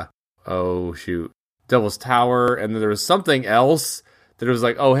Devil's Tower, and then there was something else that it was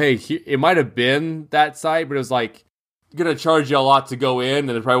like, oh, hey, it might have been that site, but it was like, going to charge you a lot to go in, and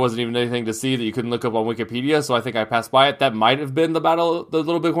there probably wasn't even anything to see that you couldn't look up on Wikipedia, so I think I passed by it. That might have been the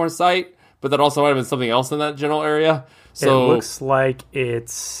Little Bighorn site, but that also might have been something else in that general area. So it looks like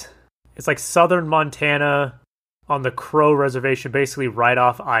it's like southern Montana on the Crow Reservation, basically right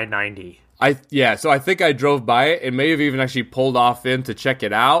off I-90. So I think I drove by it and may have even actually pulled off in to check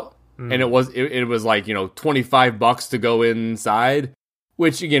it out, and it was like, $25 to go inside,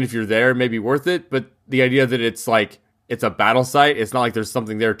 which again, if you're there, may be worth it, but the idea that it's like it's a battle site, it's not like there's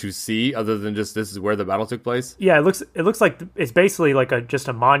something there to see other than just this is where the battle took place. Yeah, it looks like it's basically like just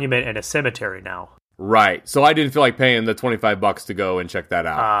a monument and a cemetery now. Right. So I didn't feel like paying the $25 to go and check that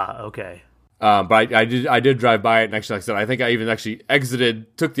out. Okay. But I did drive by it, and actually, like I said, I think I even actually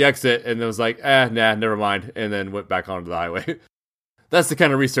took the exit, and then was like, nah, never mind, and then went back onto the highway. That's the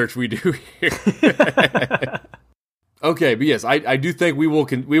kind of research we do here. Okay, but yes, I do think we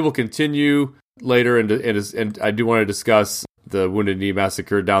will continue later, and I do want to discuss the Wounded Knee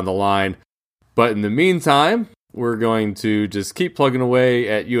Massacre down the line. But in the meantime, we're going to just keep plugging away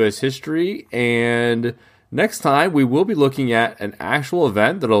at U.S. history, and next time we will be looking at an actual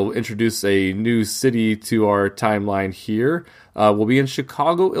event that'll introduce a new city to our timeline here. We'll be in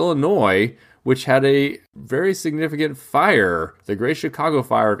Chicago, Illinois, which had a very significant fire, the Great Chicago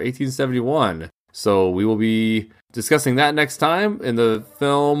Fire of 1871. So we will be discussing that next time in the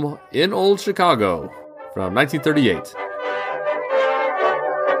film In Old Chicago from 1938.